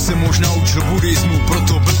 Ježíš se možná učil buddhismu,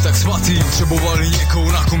 proto byl tak svatý, potřebovali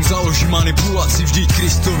někoho, na kom založí manipulaci, vždyť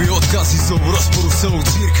Kristovi odkazy jsou v rozporu s celou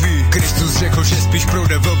církví. Kristus řekl, že spíš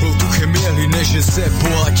projde velkou duchem jeli, než že se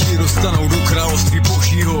bohatí dostanou do království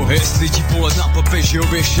božího. Jestli ti pohled na papeže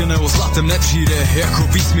ověšeného zlatem nepřijde, jako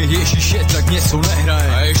výsměch Ježíše, tak něco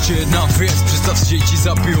nehraje. A ještě jedna věc, představ si, že ti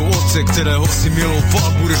zabijou otce, kterého si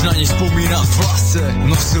miloval, budeš na něj vzpomínat v lásce.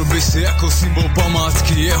 Nosil by si jako symbol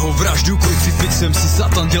památky jeho vraždu, krucifixem si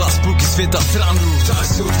Satan dělá z půlky světa srandu. Ptáš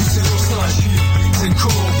se, odkud se roznáší ten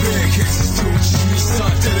koloběh, existují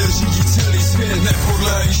místa, které řídí celý svět,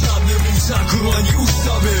 nepodléhají žádnému zákonu ani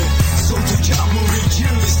ústavě. Jsou to ďáblovi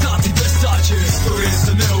díly, státy bez stáče, historie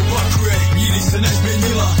se neopakuje, nikdy se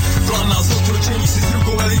nezměnila, plán na zotročení si s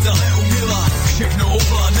rukou elita neuměla, všechno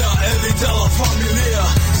ovládá elita, la familia,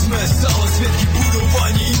 jsme stále svědky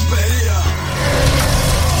budování impéria.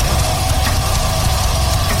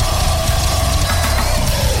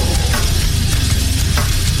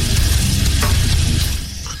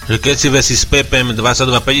 Kecy Veci s PPM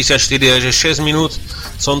 2254, takže 6 minút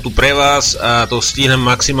som tu pre vás a to stihnem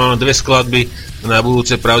maximálne 2 skladby. Na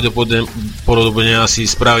budúce pravdepodobne asi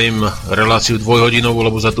spravím reláciu 2-hodinovú,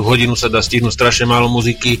 lebo za tú hodinu sa dá stihnúť strašne málo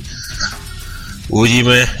muziky.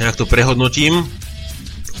 Uvidíme, jak to prehodnotím.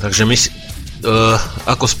 Takže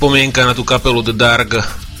ako spomienka na tú kapelu The Dark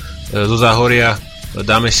zo Záhoria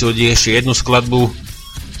dáme si od nich ešte jednu skladbu,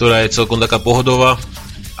 ktorá je celkom taká pohodová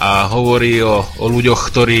a hovorí o ľuďoch,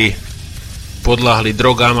 ktorí podľahli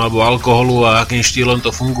drogám alebo alkoholu a akým štýlom to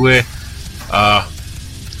funguje. A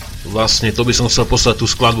vlastne to by som chcel poslať tú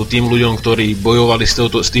skladbu tým ľuďom, ktorí bojovali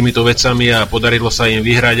s týmito vecami a podarilo sa im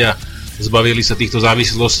vyhrať a zbavili sa týchto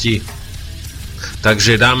závislostí.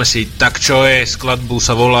 Takže dáme si Tak čo je, skladbu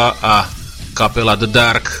sa volá a kapela The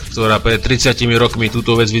Dark, ktorá pred 30 rokmi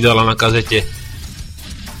túto vec vydala na kazete.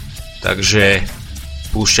 Takže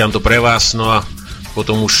púšťam to pre vás, no a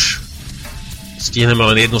potom už stihneme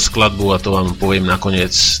len jednu skladbu a to vám poviem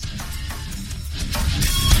nakoniec.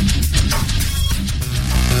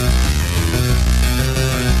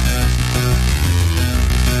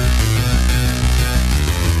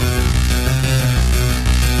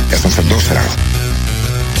 Ja som sa dosral.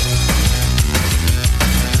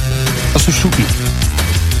 To sú šupy.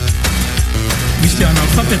 Vy ste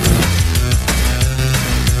analfabet.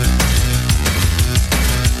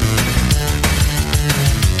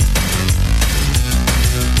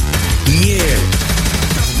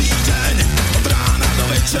 Každý deň, od rána do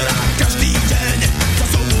večera, každý deň, za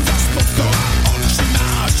sobu dáš pod stola, oči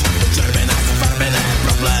máš, do červená zafarbené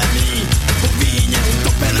problémy, po víne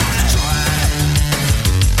utopené. Čo je?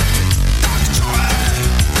 Tak čo je?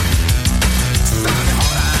 Stále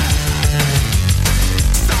hore,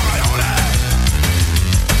 stále hore.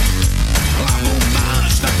 Hlavu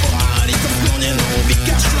máš na pohári, to sklonenú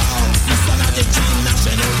vykašľal, si sa na deti, na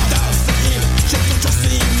ženu, dal si im všetko, čo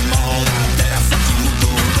si im mohol dať. Teraz sa ti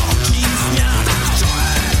budú do očí smiať. Tak čo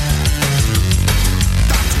je?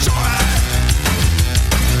 Tak čo je?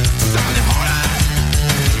 Stále hore,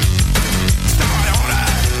 stále hore.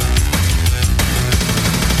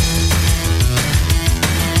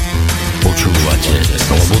 Počúvate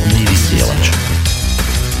Slobodný vysielač.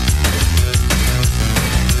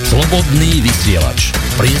 Slobodný vysielač.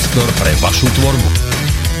 Priestor pre vašu tvorbu.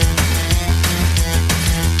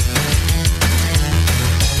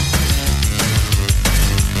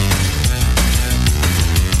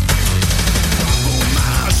 Hlavu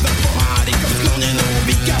máš na pohári, to sklonenú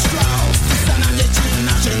vykašľal, si sa na deti,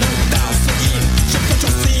 na ženu, dal si im všetko, čo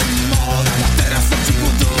si im mohol dať. A teraz sa ti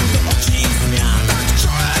budú do očí smiať. Tak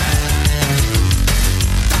čo je?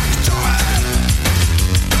 Tak čo je?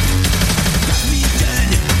 Každý deň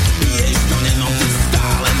piješ do nenoty,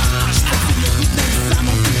 stále máš pocit nechutnej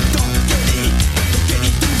samoty. Dokedy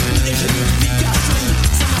tu budeš žiť, vykašli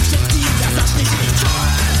sa na všetkých a začneš žiť. Čo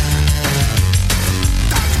je?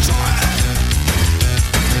 Tak čo je?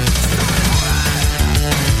 Stále hore,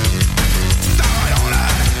 stále hore.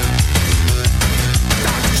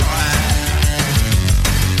 Tak čo je?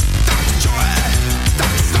 Tak čo je?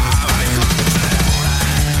 Tak stávaj, chlapče, hore.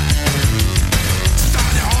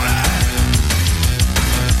 Stále hore.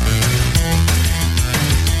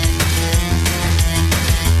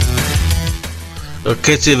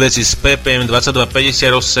 Kecy Veci s PPM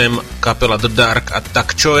 2258, kapela The Dark a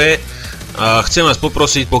Tak čo je. A chcem vás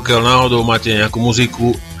poprosiť, pokiaľ náhodou máte nejakú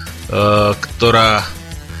muziku, ktorá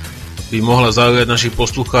by mohla zaujať našich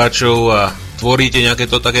poslucháčov a tvoríte nejaké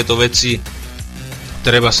takéto veci,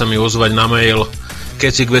 treba sa mi ozvať na mail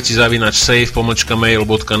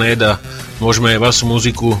kecykveci@save.mail.net a môžeme aj vašu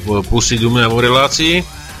muziku pustiť u mňa vo relácii.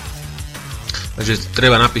 Takže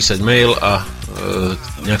treba napísať mail a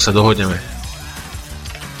nejak sa dohodneme.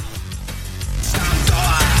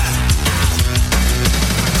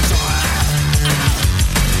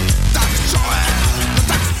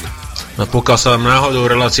 A pokiaľ sa vám náhodou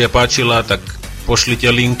relácia páčila, tak pošlite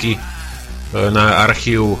linky na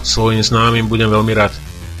archív svojim známym, budem veľmi rád.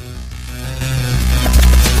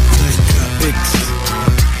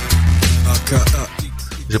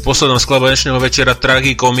 Že posledná skladba dnešného večera,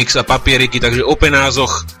 Tragikomics a papieriky, takže o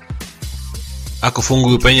penázoch, ako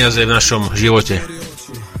fungujú peniaze v našom živote.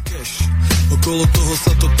 Okolo toho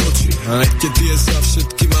sa to točí a niekedy je za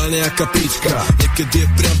všetky má nejaká pička, niekedy je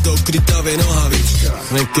pravda ukrytá v jej nohavička,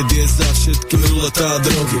 niekedy je za všetkým ruletá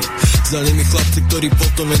drogy, za nimi chlapci, ktorí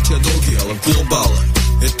potom venčia dogy, ale v globále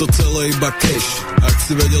je to celé iba cash. Ak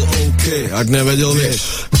si vedel OK, ak nevedel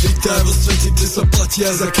vieš. Vítaj vo svete, kde sa platia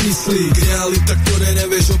za kyslík. Realita, ktoré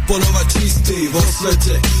nevieš oponovať čistý. Vo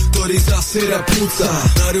svete, ktorý zasiera púca.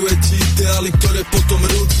 Daruje ti ideály, ktoré potom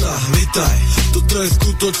rúca. Vítaj, toto je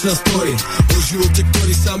skutočná story o živote,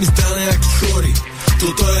 ktorý sa mi zdá nejaký chorý.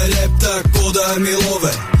 Toto je rap, tak podaj mi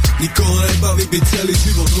love. Nikoho nebaví byť celý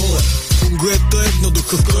život dole. Funguje to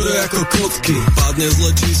jednoducho, skoro ako kocky. Padne z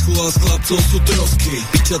lečísku a s chlapcom sú trosky.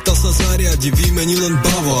 Pičata sa zariadi, vymení len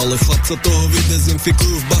bavo, ale chlapca toho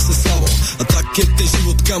vydezinfikujú v base savo. A tak je ten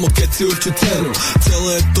život, kamo, keď si určú cenu.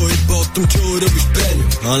 Celé je to iba o tom, čo urobíš pre ňu.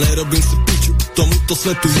 A nerobím si piču, tomuto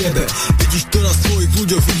svetu jebe. Vidíš to na svojich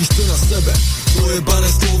ľuďoch, vidíš to na sebe. Pojebané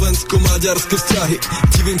slovensko-maďarské vzťahy.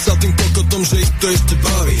 Divím sa tým pokotom, že ich to ešte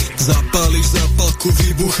baví. Zapálíš zápalku,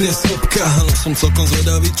 vybuchne sopka. No som celkom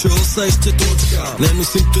zvedavý, čoho sa ešte dočká.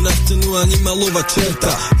 Nemusím tu na stenu ani malovať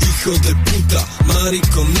čerta. Východe puta,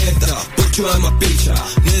 Mariko mneta. Počúvaj ma piča,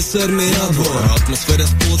 neser mi na dvor. Atmosféra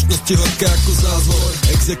spoločnosti horká ako zázvor.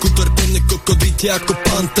 Exekutor po mne kokodíte ako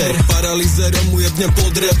panter. Paralizérom mu jebnem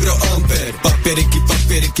pod rebro amper.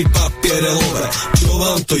 Papieriky, papiere love. Čo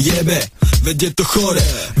vám to jebe? Veď je to chore.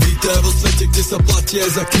 Vítaj vo svete, kde sa platí aj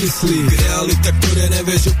za kyslík. Realita, ktoré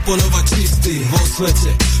nevieš oponovať čistý. Vo svete,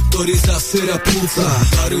 ktorý zasiera púca.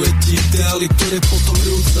 Daruje ti ideály, ktoré potom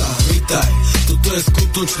rúca. Vítaj, toto je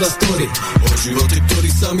skutočná story o živote, ktorý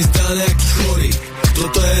sa mi zdá nejaký chorý.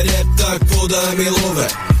 Toto je rap, tak podaj mi love.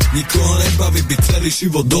 Nikoho nebaví byť celý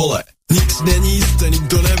život dole. Nič není isté,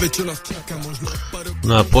 nikto nevie, čo nás čaká. Možno pár...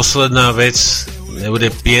 No a posledná vec,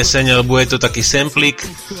 nebude pieseň, ale bude to taký samplík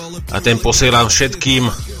a ten posielam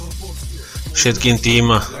všetkým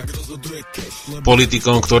tým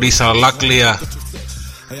politikom, ktorí sa laklia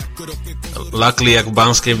jak v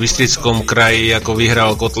Banskej Bystrickom kraji, ako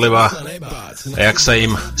vyhral Kotleba a jak sa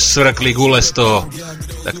im svrkli gule z toho,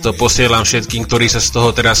 tak to posielam všetkým, ktorí sú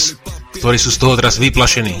z toho teraz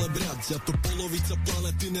vyplašení.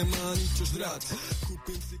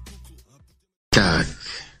 Tak,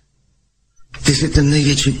 ty jsi ten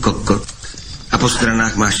největší kokot a po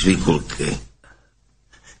stranách máš svý kulky.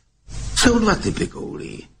 Jsou dva typy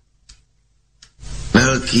koulí.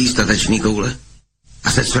 Velký statečný koule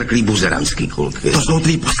a se svrklý buzeranský kulky. To jsou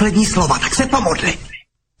tvý poslední slova, tak se pomodli.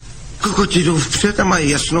 Kokoti jdou vpřed a mají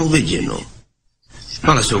jasnou vidinu.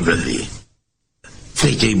 Ale jsou blbí.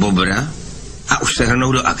 Cejtěj bobra a už se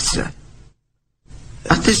hrnou do akce.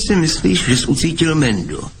 A ty si myslíš, že jsi ucítil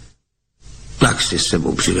mendu. Tak si s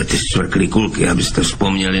sebou přived ty svrklý kulky, abyste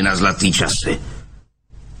vzpomněli na zlatý časy.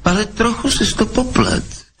 Ale trochu si to poplet.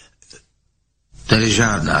 Tady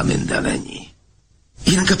žádná minda není.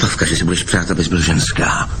 Jen kapavka, že si budeš přát, abys byl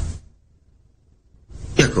ženská.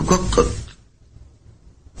 Jako kokot.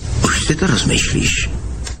 Už si to rozmýšlíš.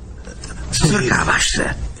 Svrkáváš se.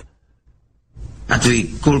 A tvý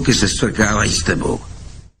kulky se svrkávají s tebou.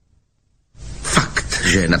 Fakt,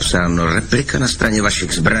 že je napsáno replika na straně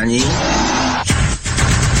vašich zbraní.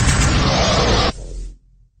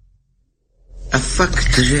 A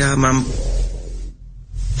fakt, že já mám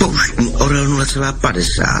pouštní Orel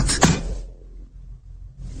 0,50.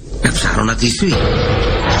 Napsáno na tý svý.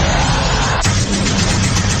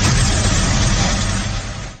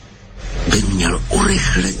 By měl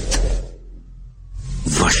urychlit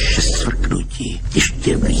vaše svrknutí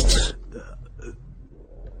ještě víc.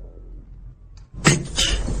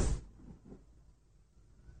 Teď.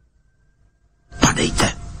 Padejte.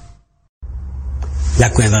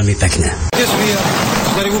 Ďakujem veľmi pekne.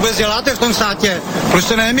 Co tady vůbec děláte v tom státě? Proč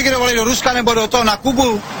jste neemigrovali do Ruska nebo do toho na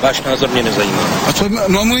Kubu? Váš názor mě nezajímá. A co,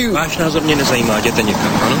 no můj... Váš názor mě nezajímá, jděte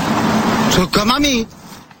někam, ano? Co, kam mám jít?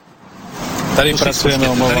 Tady pracujeme,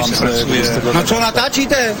 omlouvám se. No co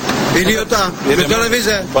natáčíte? Idiota, do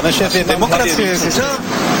televize. Pane šéf, je demokracie. Co?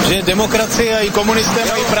 Že je demokracie a i komunisté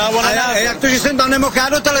mají právo na názor. A jak to, že jsem tam nemohl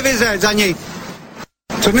jít do televize za něj?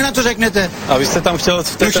 Co mi na to řeknete? A vy jste tam chtěl...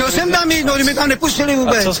 No chtěl jsem tam jít, no oni mi tam nepustili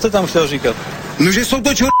vůbec. A co jste tam chtěl říkat? No, že jsou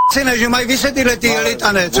to čurci, ne, že mají vyset tyhle ty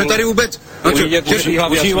elitané, co tady vůbec... No,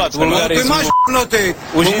 užívat vulgarismu. Ty máš no ty,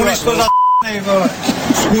 komunisto za vole,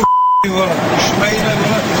 vole, šmejde,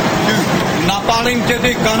 vole, napálím tě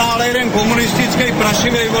ty kanálejrem komunistický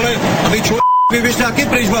prašivej, vole, a vy vy byste taky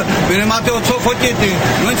pryč, vole, vy nemáte o co fotit, ty,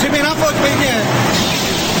 no jen si mi nafoť, pěkně,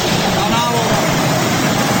 kanálo.